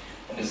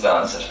 that is the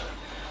answer.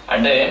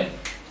 అంటే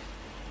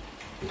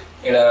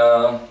ఇక్కడ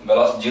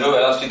జీరో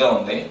వెలాసిటీతో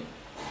ఉంది.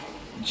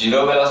 జీరో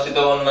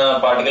వెలాసిటీతో ఉన్న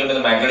పార్టికల్ మీద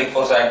మ్యాగ్నెటిక్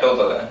ఫోర్స్ యాక్ట్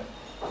అవుతుంది.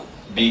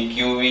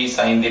 BQV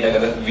సైన్ థీటా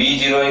కదా.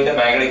 V0 అయితే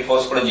మ్యాగ్నెటిక్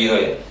ఫోర్స్ కూడా జీరో.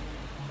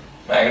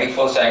 మ్యాగ్నెటిక్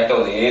ఫోర్స్ యాక్ట్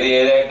అవుతుంది. ఏది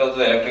యాక్ట్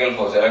అవుతుంది? Electrical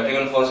force.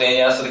 ఎలక్ట్రికల్ ఫోర్స్ ఏం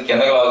చేస్తుంది?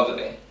 కిందకి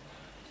లాగుతుంది.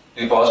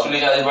 ఇది పాజిటివ్లీ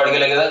చార్జ్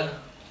పార్టికలే కదా.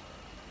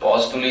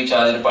 Positively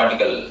charged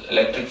particle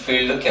electric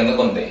field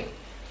కిందకు ఉంది.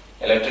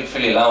 ఎలక్ట్రిక్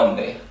ఫీల్డ్ ఇలా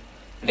ఉంది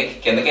అంటే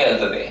కిందకే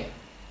వెళ్తుంది.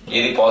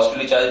 ఏది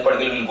positively charge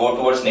particle will go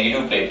towards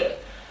negative plate.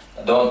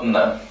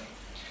 అర్థమవుతుందా?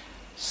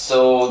 So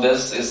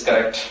this is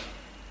correct.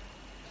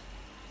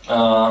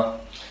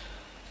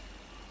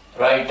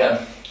 Right.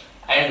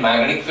 And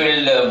magnetic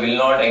field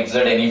will not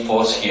exert any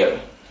force here.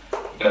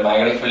 ఇక్కడ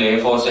మ్యాగ్నెటిక్ ఫీల్డ్ ఏ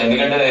ఫోర్స్,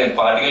 ఎందుకంటే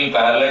particle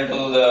parallel to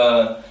the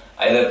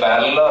either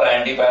parallel are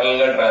anti parallel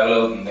గా travel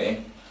అవుతుంది.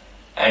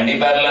 Anti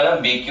parallel అయినా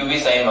BQV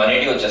sin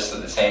 180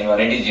 వచ్చేస్తుంది. sin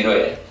 180 zero.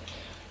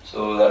 So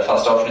that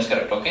first option is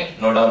correct. Okay,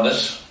 note down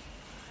this.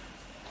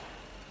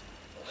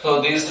 So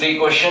these 3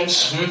 questions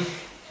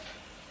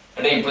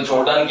అంటే ఇప్పుడు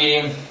చూడడానికి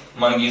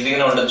మనకి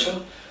ఈజీగానే ఉండొచ్చు.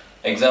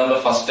 ఎగ్జామ్ లో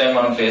ఫస్ట్ టైం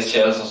మనం ఫేస్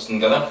చేయాల్సి వస్తుంది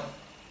కదా.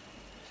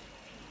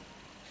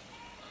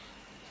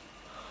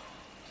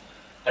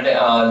 అంటే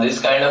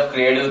this kind of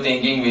creative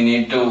thinking we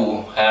need to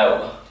have.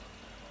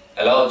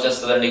 ఎలా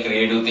వచ్చేస్తుందండి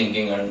క్రియేటివ్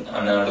థింకింగ్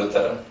అని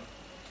అడుగుతారు.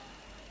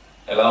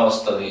 ఎలా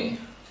వస్తుంది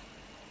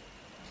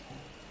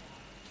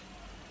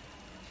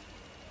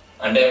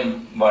అంటే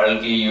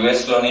వాళ్ళకి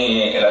యుఎస్ లోని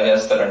ఎలా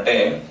చేస్తారంటే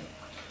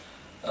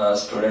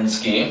స్టూడెంట్స్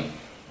కి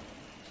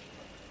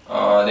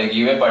they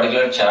give a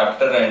particular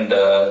chapter and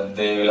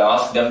they will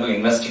ask them to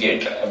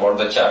investigate about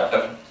the chapter.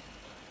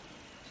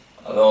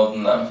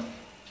 అదవుతుందా?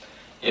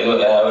 ఏదో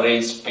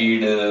యావరేజ్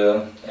స్పీడ్,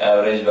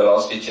 యావరేజ్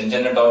వెలాసిటీ, చిన్న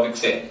చిన్న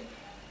టాపిక్స్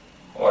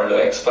వాళ్ళు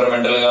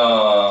ఎక్స్పెరిమెంటల్ గా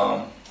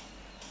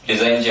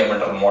డిజైన్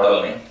చేయమంటారు మోడల్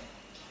ని.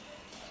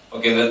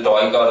 ఓకే,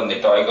 టాయ్ కార్ ఉంది.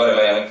 టాయ్ కార్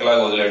ఇలా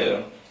వెనక్కిలాగా వదిలేడు.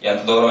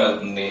 ఎంత దూరం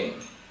వెళ్తుంది,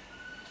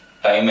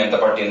 టైం ఎంత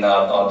పట్టింది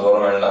ఆ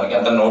దూరం వెళ్ళడానికి,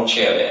 ఎంత నోట్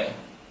చేయాలి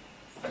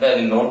అంటే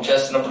అది నోట్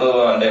చేస్తున్నప్పుడు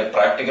అంటే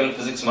ప్రాక్టికల్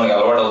ఫిజిక్స్ మనకి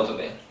అలవాటు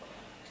అవుతుంది.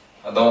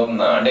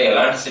 అర్థమవుతుందా? అంటే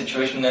ఎలాంటి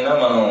సిచ్యువేషన్ అయినా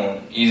మనం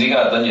ఈజీగా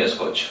అర్థం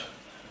చేసుకోవచ్చు.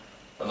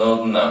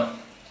 అర్థమవుతుందా?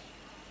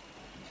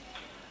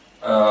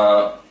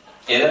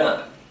 ఏదైనా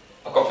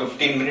ఒక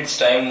 15 minutes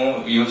time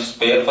you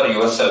spare for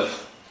your self.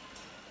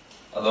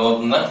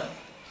 అర్థమవుతుందా?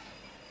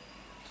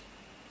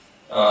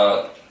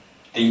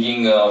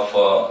 Thinking of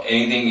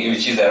anything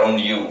which is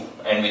around you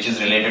and which is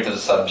related to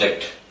the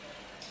subject.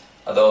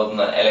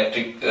 అదవుతుందా?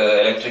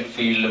 Electric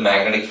field,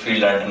 magnetic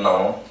field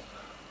అంటున్నాము.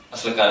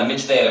 అసలు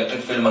కనిపించదే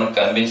ఎలక్ట్రిక్ ఫీల్డ్, మనకు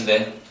కనిపించదే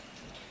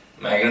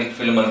మ్యాగ్నెటిక్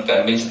ఫీల్డ్, మనకు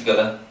కనిపించదు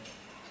కదా.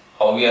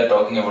 How we are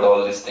talking about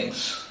all these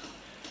things.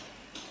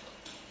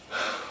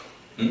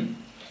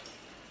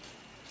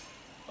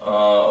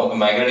 ఒక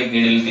magnetic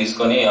needle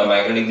తీసుకొని ఆ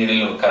magnetic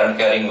needle current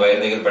carrying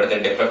wire దగ్గర పెడితే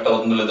డిఫ్లెక్ట్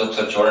అవుతుందో లేదో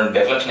ఒకసారి చూడండి.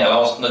 డిఫ్లెక్షన్ ఎలా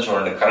వస్తుందో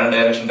చూడండి. కరెంట్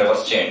డైరెక్షన్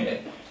రివర్స్ చేయండి.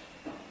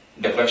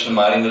 డిఫ్లెక్షన్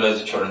మారిందో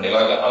లేదో చూడండి.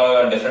 అలా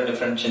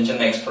డిఫరెంట్ చిన్న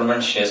చిన్న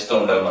ఎక్స్పెరిమెంట్స్ చేస్తూ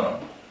ఉండాలి మనం.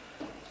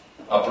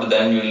 అప్పుడు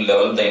then you will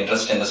develop the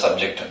interest in the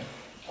subject.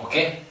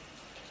 Okay,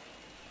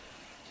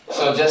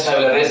 so just I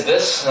will erase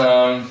this.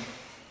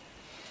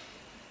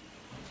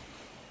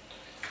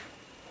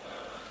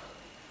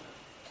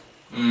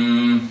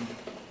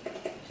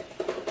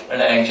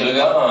 And actually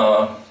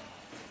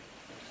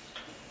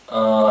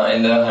in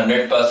the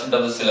 100%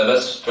 of the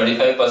syllabus,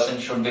 25%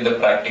 should be the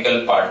practical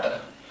part.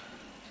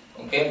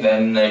 Okay,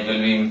 then it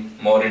will be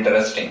more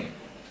interesting.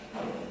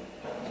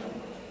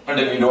 But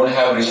if we don't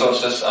have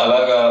resources,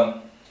 alaga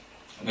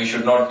we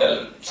should not tell.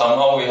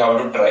 Somehow we have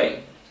to try.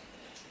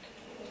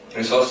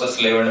 Resources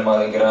levandi ma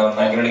daggara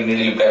magnetic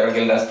needle ఇప్పుడు ఎక్కడికి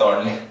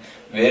వెళ్ళేస్తామండి.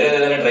 వేరే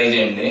ఏదైనా try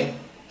చేయండి.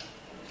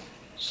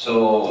 So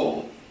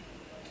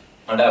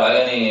అంటే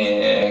అలాగని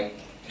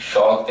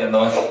shock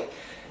తినడం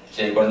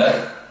చేయకుండా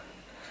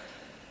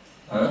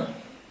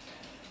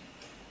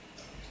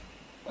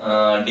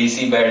DC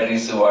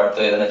batteries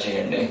వాటితో ఏదైనా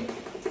చేయండి.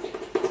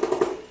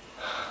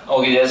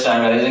 Okay, just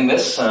I'm arranging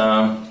this.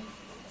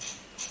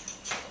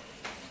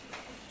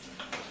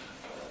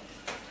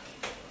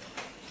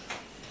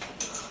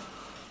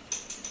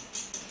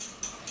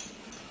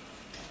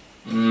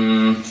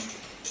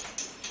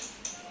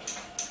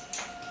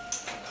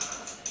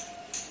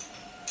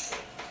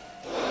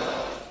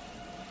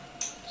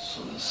 So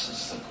this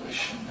is the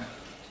question.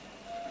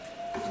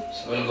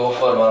 So we'll go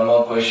for one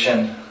more question.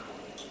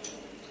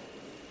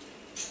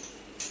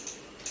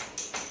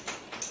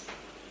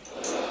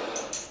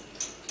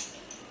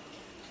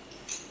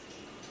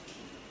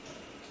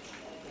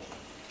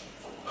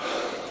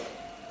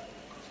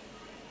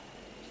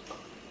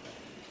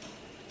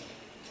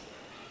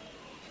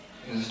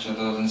 This is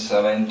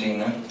 2017.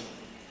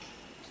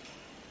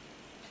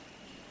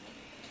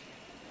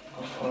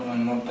 Go for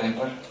one more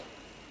paper.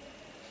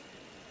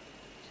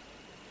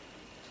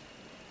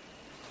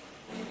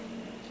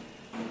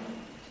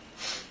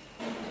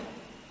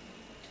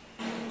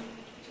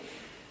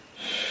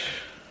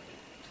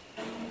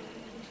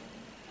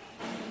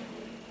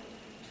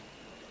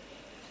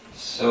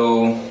 So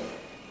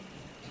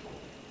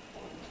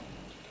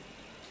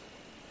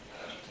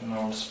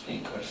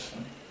loudspeakers.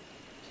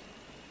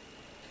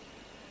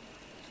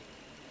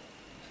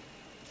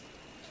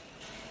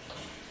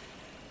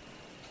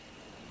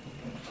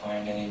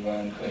 Find any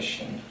one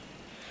question.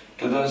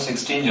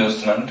 2016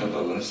 చూస్తున్నాను.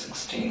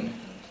 2016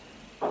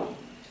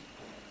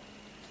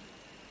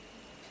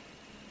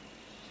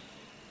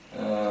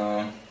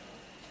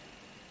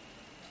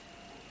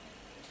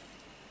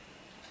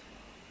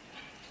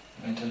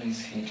 metal is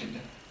heated.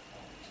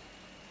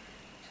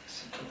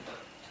 Sit up.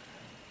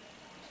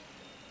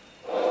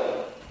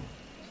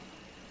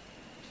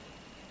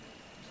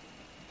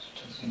 So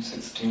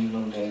 2016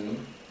 లో లేదు.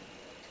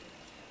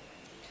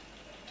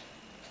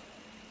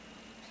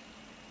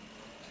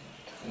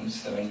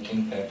 2017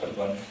 paper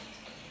 1.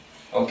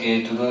 Okay,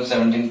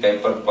 2017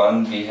 paper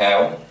 1 we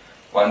have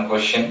one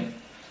question.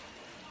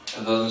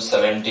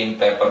 2017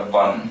 paper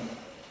 1.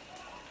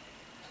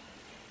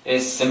 A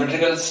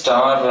symmetrical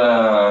star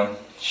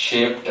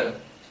shaped.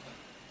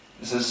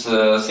 This is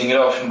a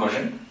single option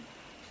question.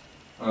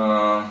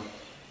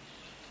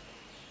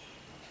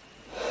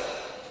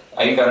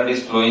 I current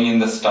is flowing in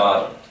the star.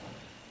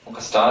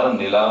 Okay, star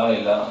undi ila.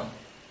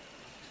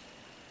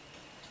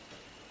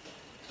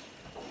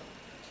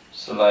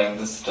 So like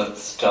this, the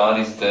star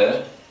is there.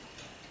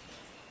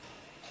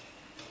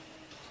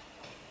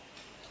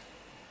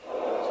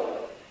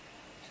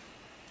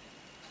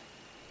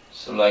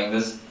 So like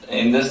this,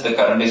 in this the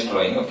current is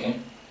flowing, okay.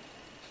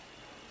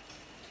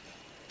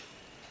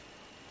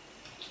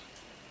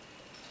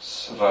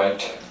 So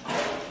right,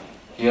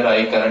 here I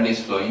current is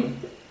flowing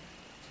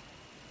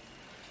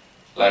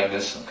like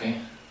this, okay.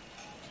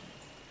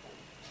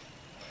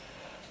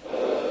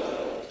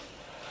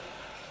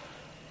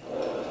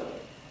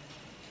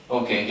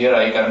 Okay, here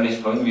I current is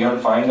flowing. We have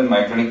to find the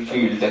magnetic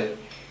field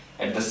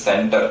at the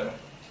center.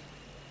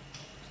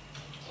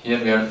 Here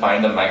we have to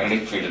find the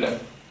magnetic field.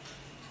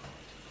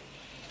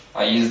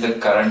 I is the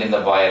current in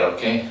the wire,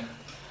 okay.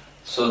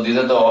 So these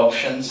are the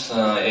options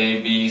A,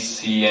 B,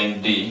 C and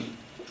D.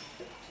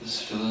 This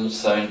is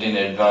 2017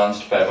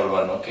 advanced paper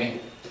 1, okay.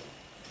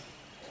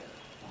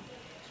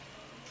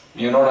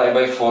 Mu naught I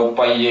by 4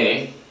 pi A.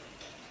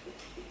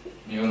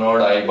 Mu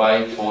naught I by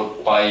 4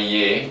 pi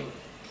A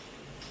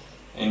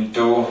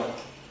into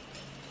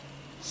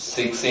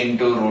 6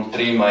 into root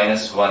 3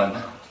 minus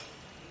 1.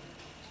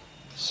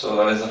 So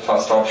that is the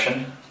first option.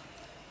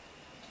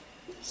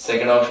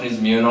 Second option is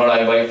mu naught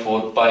I by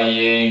 4 pi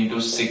A into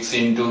 6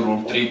 into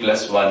root 3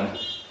 plus 1.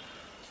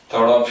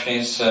 Third option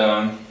is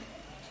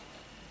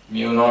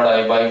mu naught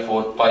I by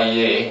 4 pi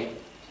A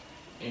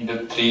into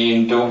 3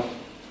 into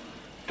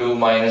 2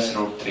 minus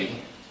root 3.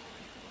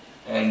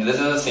 And this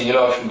is a single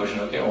option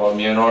question, okay. Or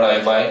mu naught I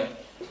by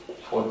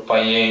 4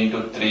 pi A into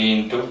 3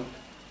 into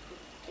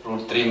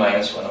root 3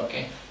 minus 1,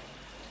 okay.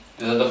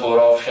 These are the four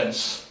options.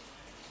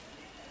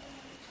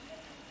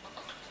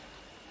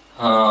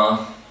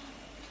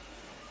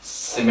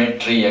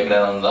 Symmetry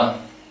ఎక్కడ ఉందా?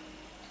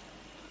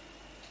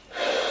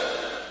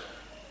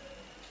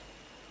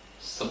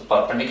 So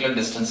perpendicular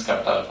distance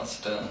కట్టాలి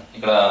first.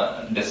 ఇక్కడ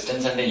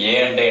distance అంటే ఏ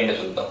అంటే ఏంటో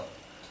చూద్దాం.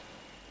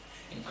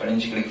 ఇక్కడ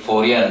నుంచి ఇక్కడికి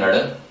 4a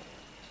అన్నాడు,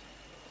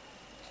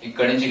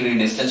 ఇక్కడ నుంచి ఇక్కడికి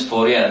డిస్టెన్స్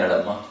 4a అన్నాడు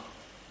అమ్మా.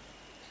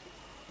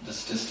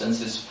 This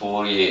distance is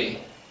 4a.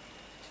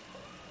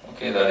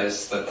 Okay, that is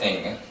the thing.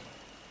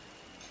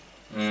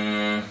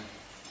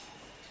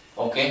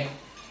 Okay.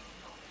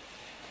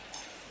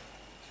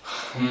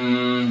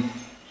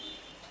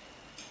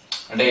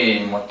 అంటే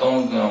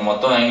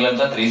మొత్తం యాంగిల్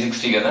అంతా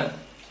 360 కదా.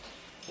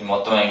 ఈ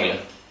మొత్తం angle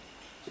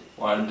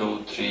 1 2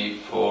 3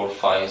 4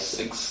 5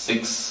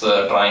 6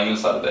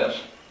 triangles are there.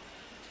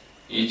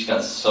 Each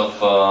consists of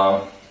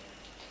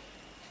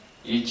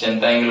each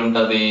ఎంత యాంగిల్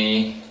ఉంటుంది,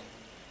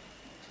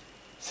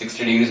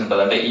 60 degrees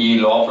ఉంటుంది. అంటే ఈ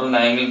లోపల ఉన్న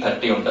యాంగిల్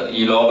 30 ఉంటుంది,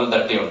 ఈ లోపల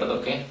 30 ఉంటుంది.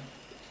 ఓకే,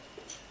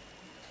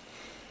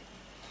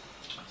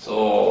 సో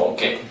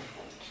ఓకే,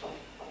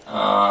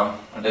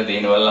 అంటే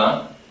దీనివల్ల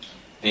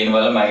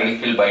మ్యాగ్నెటిక్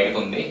ఫీల్డ్ బయటకు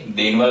ఉంది,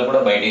 దీనివల్ల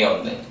కూడా బయటగా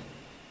ఉంది.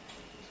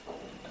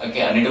 ఓకే,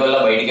 అన్నిటి వల్ల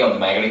బయటకే ఉంది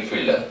మ్యాగ్నెటిక్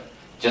ఫీల్డ్.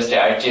 జస్ట్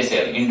యాడ్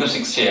చేసేయాలి, ఇంటూ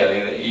 6 చేయాలి,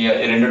 ఈ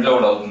రెండిట్లో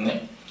కూడా అవుతుంది.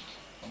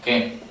 ఓకే,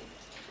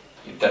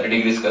 ఇది 30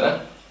 degrees కదా,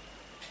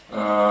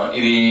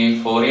 ఇది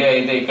 4a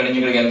అయితే ఇక్కడి నుంచి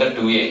ఇక్కడికి ఎంత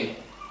 2a,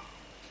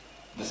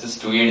 this is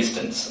 2a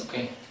distance.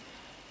 Okay,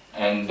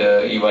 and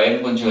ఈ వైర్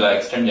కొంచెం ఇలా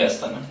ఎక్స్టెండ్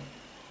చేస్తాను.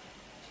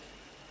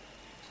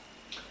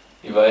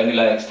 ఈ వైర్ని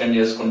ఇలా ఎక్స్టెండ్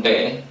చేసుకుంటే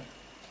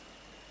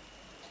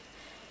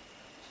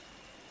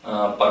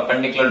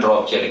పర్పెండిక్యులర్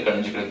డ్రాప్ చేయాలి, ఇక్కడ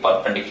నుంచి ఇక్కడికి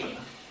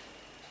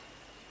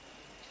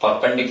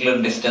పర్పెండిక్యులర్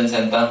డిస్టెన్స్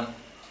ఎంత,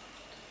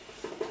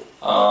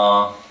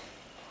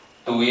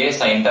 2a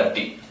sin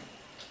 30,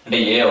 అంటే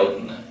a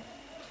అవుతుంది.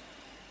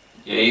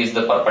 a is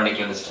the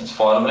perpendicular distance.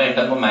 Formula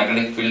ఏంటంటే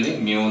magnetic field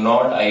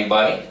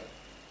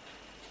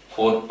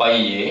μ0I/4πa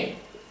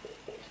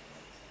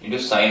into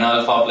sin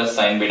alpha plus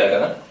sin beta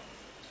కదా.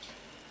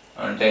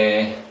 అంటే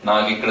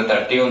నాకు ఇక్కడ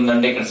 30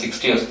 ఉందంటే ఇక్కడ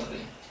 60 వస్తుంది.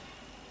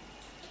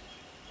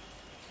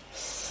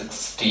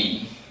 60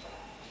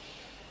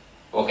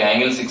 ఒక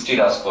యాంగిల్ 60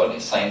 రాసుకోవాలి,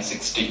 sin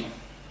 60.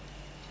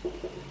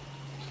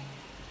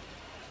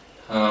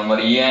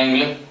 మరి ఈ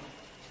యాంగిల్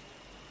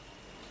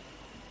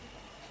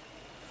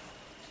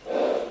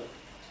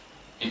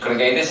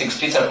ఇక్కడికైతే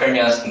 60 సబ్టెండ్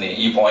చేస్తుంది,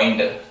 ఈ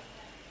పాయింట్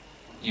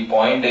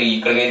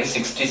ఇక్కడికైతే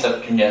 60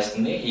 సబ్టెండ్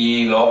చేస్తుంది. ఈ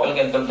లోపలికి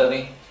ఎంత ఉంటుంది,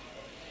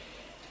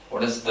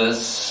 వాట్ ఇస్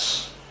దిస్,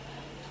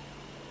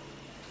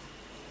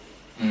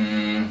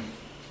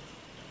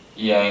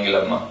 ఈ యాంగిల్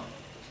అమ్మా,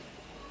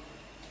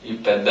 ఈ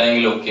పెద్ద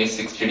angle okay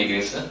 60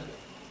 degrees.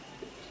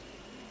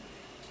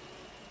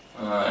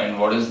 And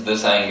what is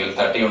this angle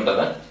 30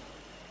 ఉంటుందా,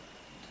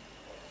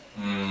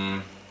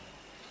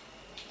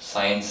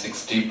 sin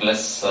 60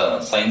 plus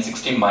sin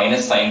 60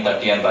 minus sin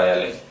 30 అని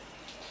రాయాలి.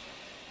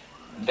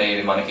 అంటే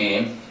ఇది మనకి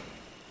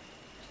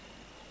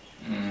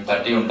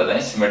 30 ఉంటుంది,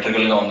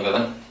 సిమెట్రికల్ గా ఉంది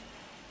కదా.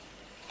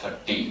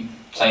 30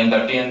 sin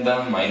 30 ఎంత,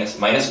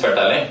 మైనస్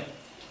పెట్టాలి,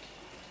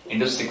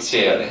 ఇంటూ 6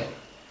 చేయాలి.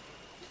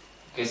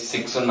 ఓకే,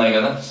 6 ఉన్నాయి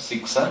కదా,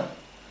 6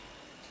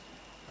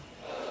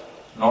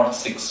 not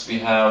 6, we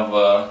have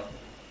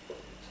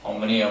how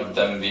many of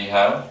them we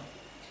have,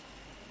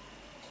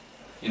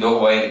 ఇది ఒక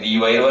వైర్, ఈ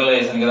వైర్ వల్ల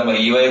వేసాను కదా, మరి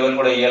ఈ వైర్ వల్ల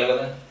కూడా వేయాలి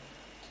కదా,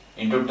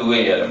 ఇంటూ 2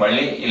 వేయాలి.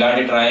 మళ్ళీ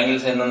ఇలాంటి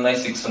ట్రయాంగిల్స్ ఎన్ని ఉన్నాయి,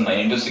 6 ఉన్నాయి,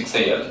 ఇంటూ 6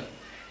 వేయాలి.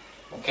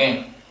 ఓకే,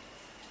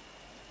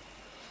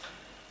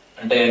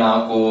 అంటే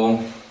నాకు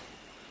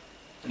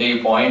అంటే ఈ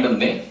పాయింట్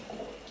ఉంది,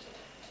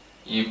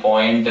 ఈ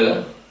పాయింట్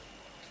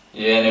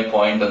ఏ అనే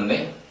పాయింట్ ఉంది,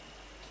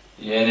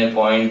 ఏ అనే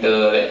పాయింట్,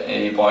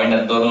 ఈ పాయింట్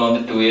ఎంత దూరంలో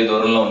ఉంది, 2a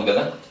దూరంలో ఉంది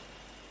కదా.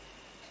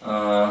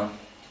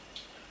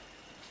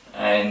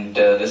 And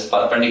this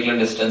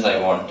perpendicular distance I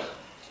want,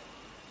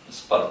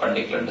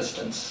 perpendicular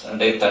distance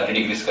అంటే 30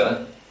 degrees కదా,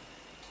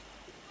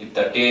 ఇది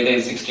 30 అయితే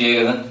ఇది 60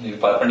 కదా, ఇది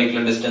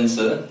పర్పెండిక్యులర్ డిస్టెన్స్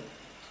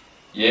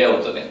ఏ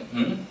అవుతుంది.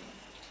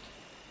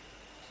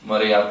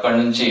 మరి అక్కడి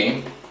నుంచి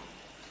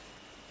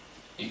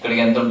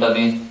ఇక్కడికి ఎంత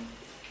ఉంటుంది,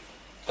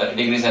 30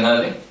 degrees అయినా,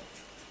 అది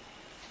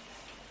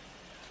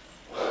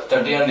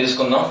 30 అని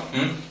తీసుకుందాం.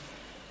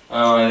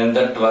 ఎంత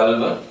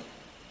 12,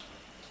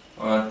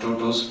 2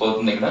 2s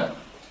పోతుంది ఇక్కడ,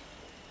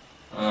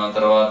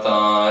 తర్వాత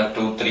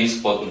 2 3s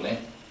పోతుంది.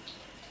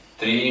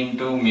 3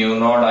 into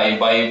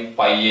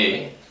μ0I/πa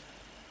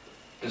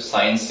to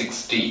sin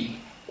 60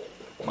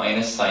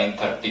 minus sin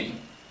 30.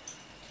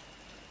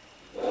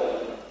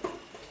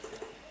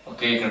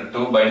 Okay, ఇక్కడ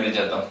 2 బయట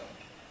తెచ్చేద్దాం.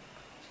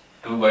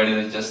 2 బయట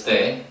తెచ్చేస్తే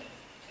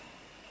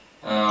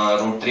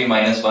 √3 -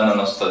 1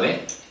 అని వస్తుంది.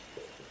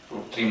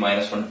 √3 -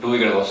 1 2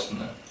 ఇక్కడికి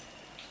వస్తుంది.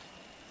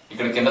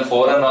 ఇక్కడ కింద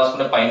 4 అని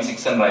రాసుకుంటే పైన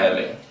 6 అని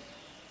రాయాలి.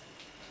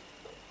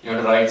 You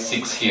have to write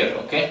 6 here.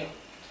 Okay,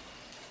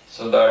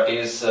 so that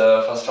is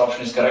first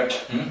option is correct.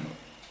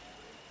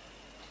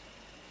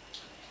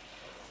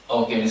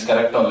 Okay, it is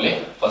correct only,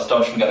 first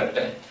option correct.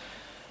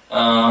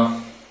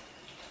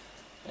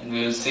 And we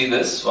will see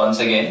this once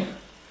again.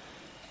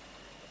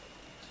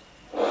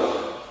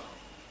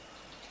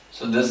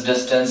 So this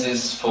distance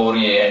is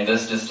 4a and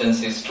this distance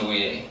is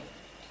 2a,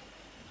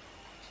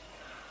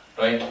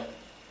 right?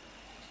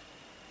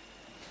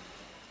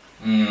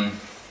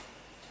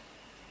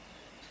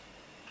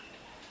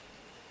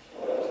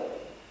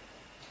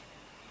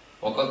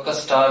 ఒక్కొక్క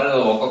star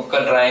ఒక్కొక్క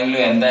triangle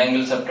ఎంత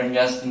angle subtend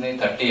చేస్తుంది,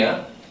 30.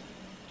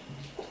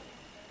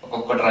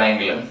 ఒక్కొక్క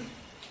triangle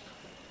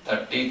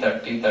 30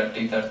 30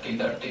 30 30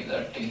 30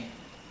 30.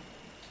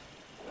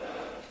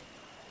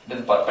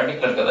 ఇది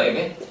perpendicular కదా,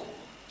 ఇది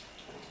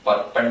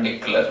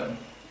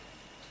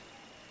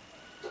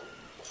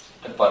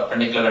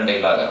perpendicular అంటే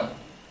ఇలాగా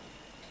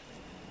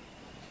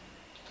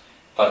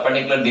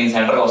పర్పెండిక్యులర్ దీని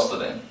సెంటర్కి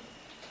వస్తుంది,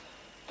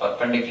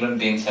 పర్పెండిక్యులర్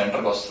దీని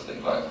సెంటర్కి వస్తుంది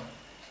ఇలాగా.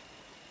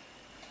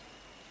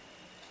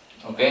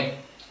 ఓకే,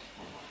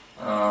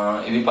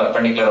 ఇది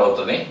పర్పెండిక్యులర్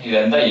అవుతుంది.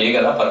 ఇదంతా ఏ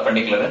కదా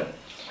పర్పెండిక్యులర్.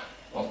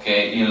 ఓకే,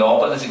 ఈ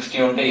లోపల 60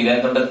 ఉంటే ఇది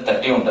ఎంత ఉంటుంది?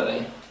 30 ఉంటుంది.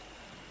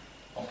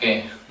 ఓకే,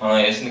 మనం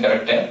వేసింది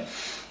కరెక్టే.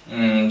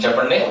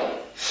 చెప్పండి,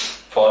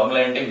 ఫార్ములా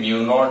ఏంటి?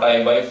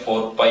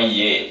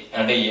 μ0I/4πA.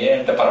 అంటే ఏ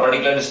అంటే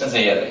పర్పెండిక్యులర్ డిస్టెన్స్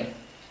వేయాలి.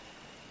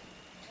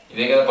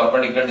 ఇదే కదా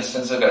పర్పెండిక్యులర్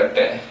డిస్టెన్స్,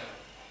 కరెక్టే.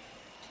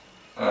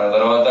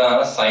 తర్వాత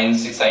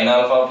sin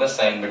alpha plus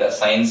sin beta,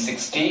 sin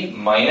 60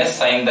 minus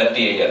sin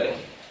 30 వేయాలి.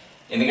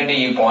 ఎందుకంటే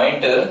ఈ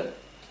పాయింట్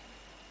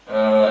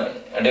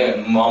అంటే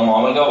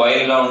మామూలుగా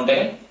వైర్ ఇలా ఉంటే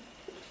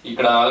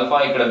ఇక్కడ ఆల్ఫా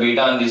ఇక్కడ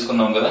బీటా అని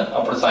తీసుకున్నాం కదా,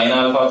 అప్పుడు sin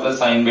alpha plus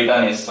sin beta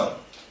అని ఇస్తాం.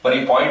 మరి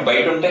ఈ పాయింట్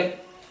బయట ఉంటే,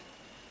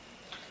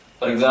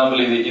 ఫర్ ఎగ్జాంపుల్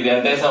ఇది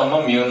ఎంత వేసామో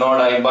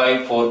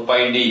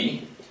μ0I/4πD.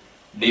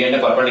 డి అంటే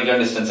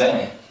perpendicular distance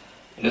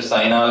into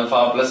sin alpha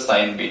plus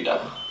sin beta.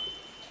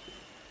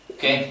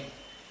 Okay,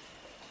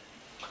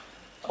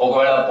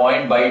 ఒకవేళ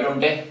పాయింట్ బయట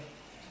ఉంటే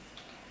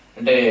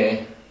అంటే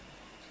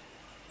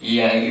ఇది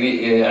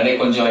అంటే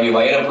కొంచెం ఈ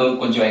వైర్ అప్పుడు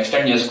కొంచెం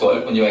ఎక్స్టెండ్ చేసుకోవాలి.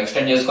 కొంచెం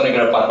ఎక్స్టెండ్ చేసుకొని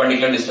ఇక్కడ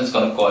పర్పెండిక్యులర్ డిస్టెన్స్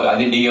కనుక్కోవాలి.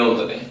 అది డి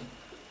అవుతుంది.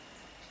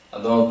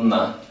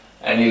 అర్థమవుతుందా?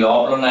 అండ్ ఈ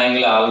లోపల ఉన్న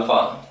యాంగిల్ ఆల్ఫా,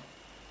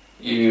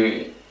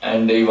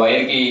 అండ్ ఈ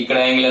వైర్ కి ఇక్కడ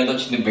యాంగిల్ ఎంత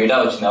వచ్చింది? బీటా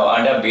వచ్చింది.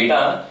 అంటే ఆ బీటా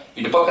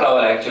ఇటుపక్క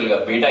రావాలి. యాక్చువల్ గా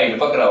బీటా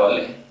ఇటుపక్క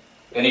రావాలి,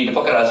 కానీ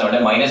ఇటుపక్క రాసాం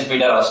అంటే మైనస్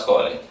బీటా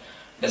రాసుకోవాలి.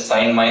 అంటే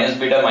sign minus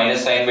beta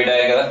minus sign beta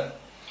కదా.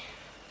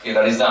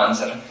 That is the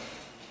answer.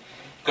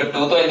 ఇక్కడ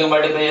 2తో ఎందుకు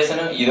మల్టిప్లై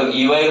చేశాను?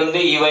 ఈ వైర్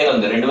ఉంది, ఈ వైర్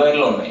ఉంది, 2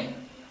 వైర్లు ఉన్నాయి.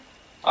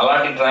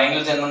 అలాంటి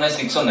ట్రయాంగిల్స్ ఎన్ని ఉన్నాయి?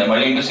 6 ఉన్నాయి.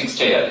 మళ్ళీ ఇంటూ 6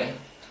 చేయాలి.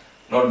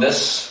 Note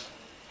this.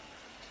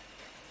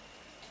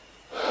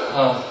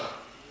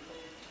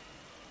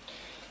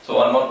 So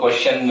one more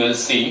question will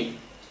see.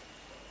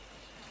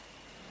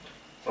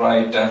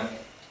 Right,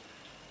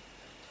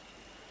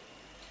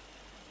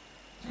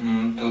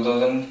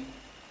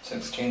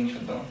 2016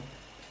 చూద్దాం.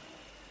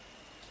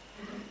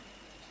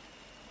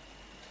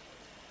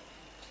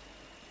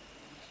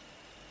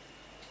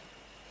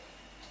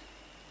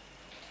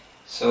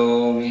 So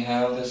we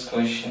have this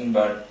question,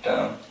 but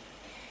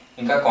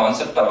ఇంకా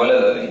కాన్సెప్ట్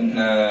అవ్వలేదు అది.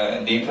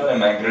 దీంట్లో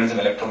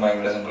మ్యాగ్నెటిజం,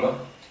 ఎలక్ట్రోమాగ్నెటిజం లో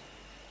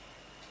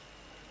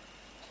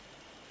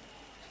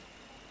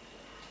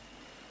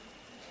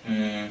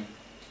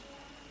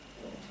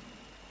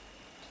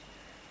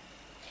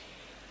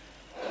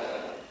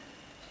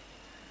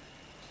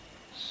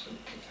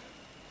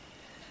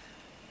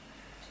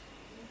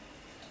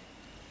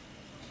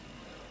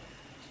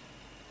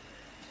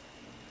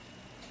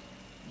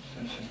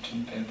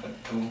పేపర్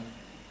 2.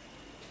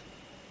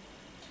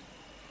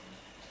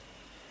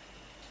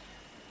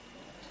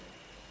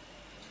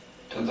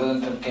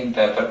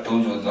 పేపర్ 2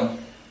 చూద్దాం.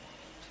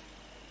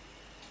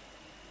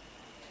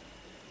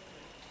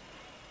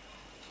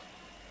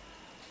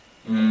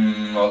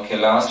 ఓకే,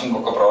 లాస్ట్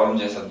ఇంకొక ప్రాబ్లం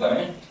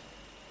చేసేద్దామే.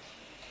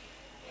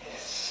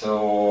 సో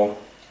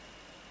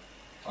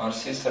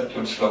ఆర్సీ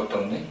సర్క్యూట్స్ లో ఒకటి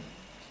ఉంది.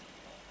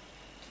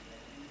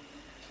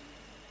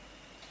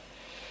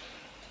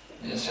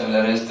 Just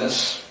erase this.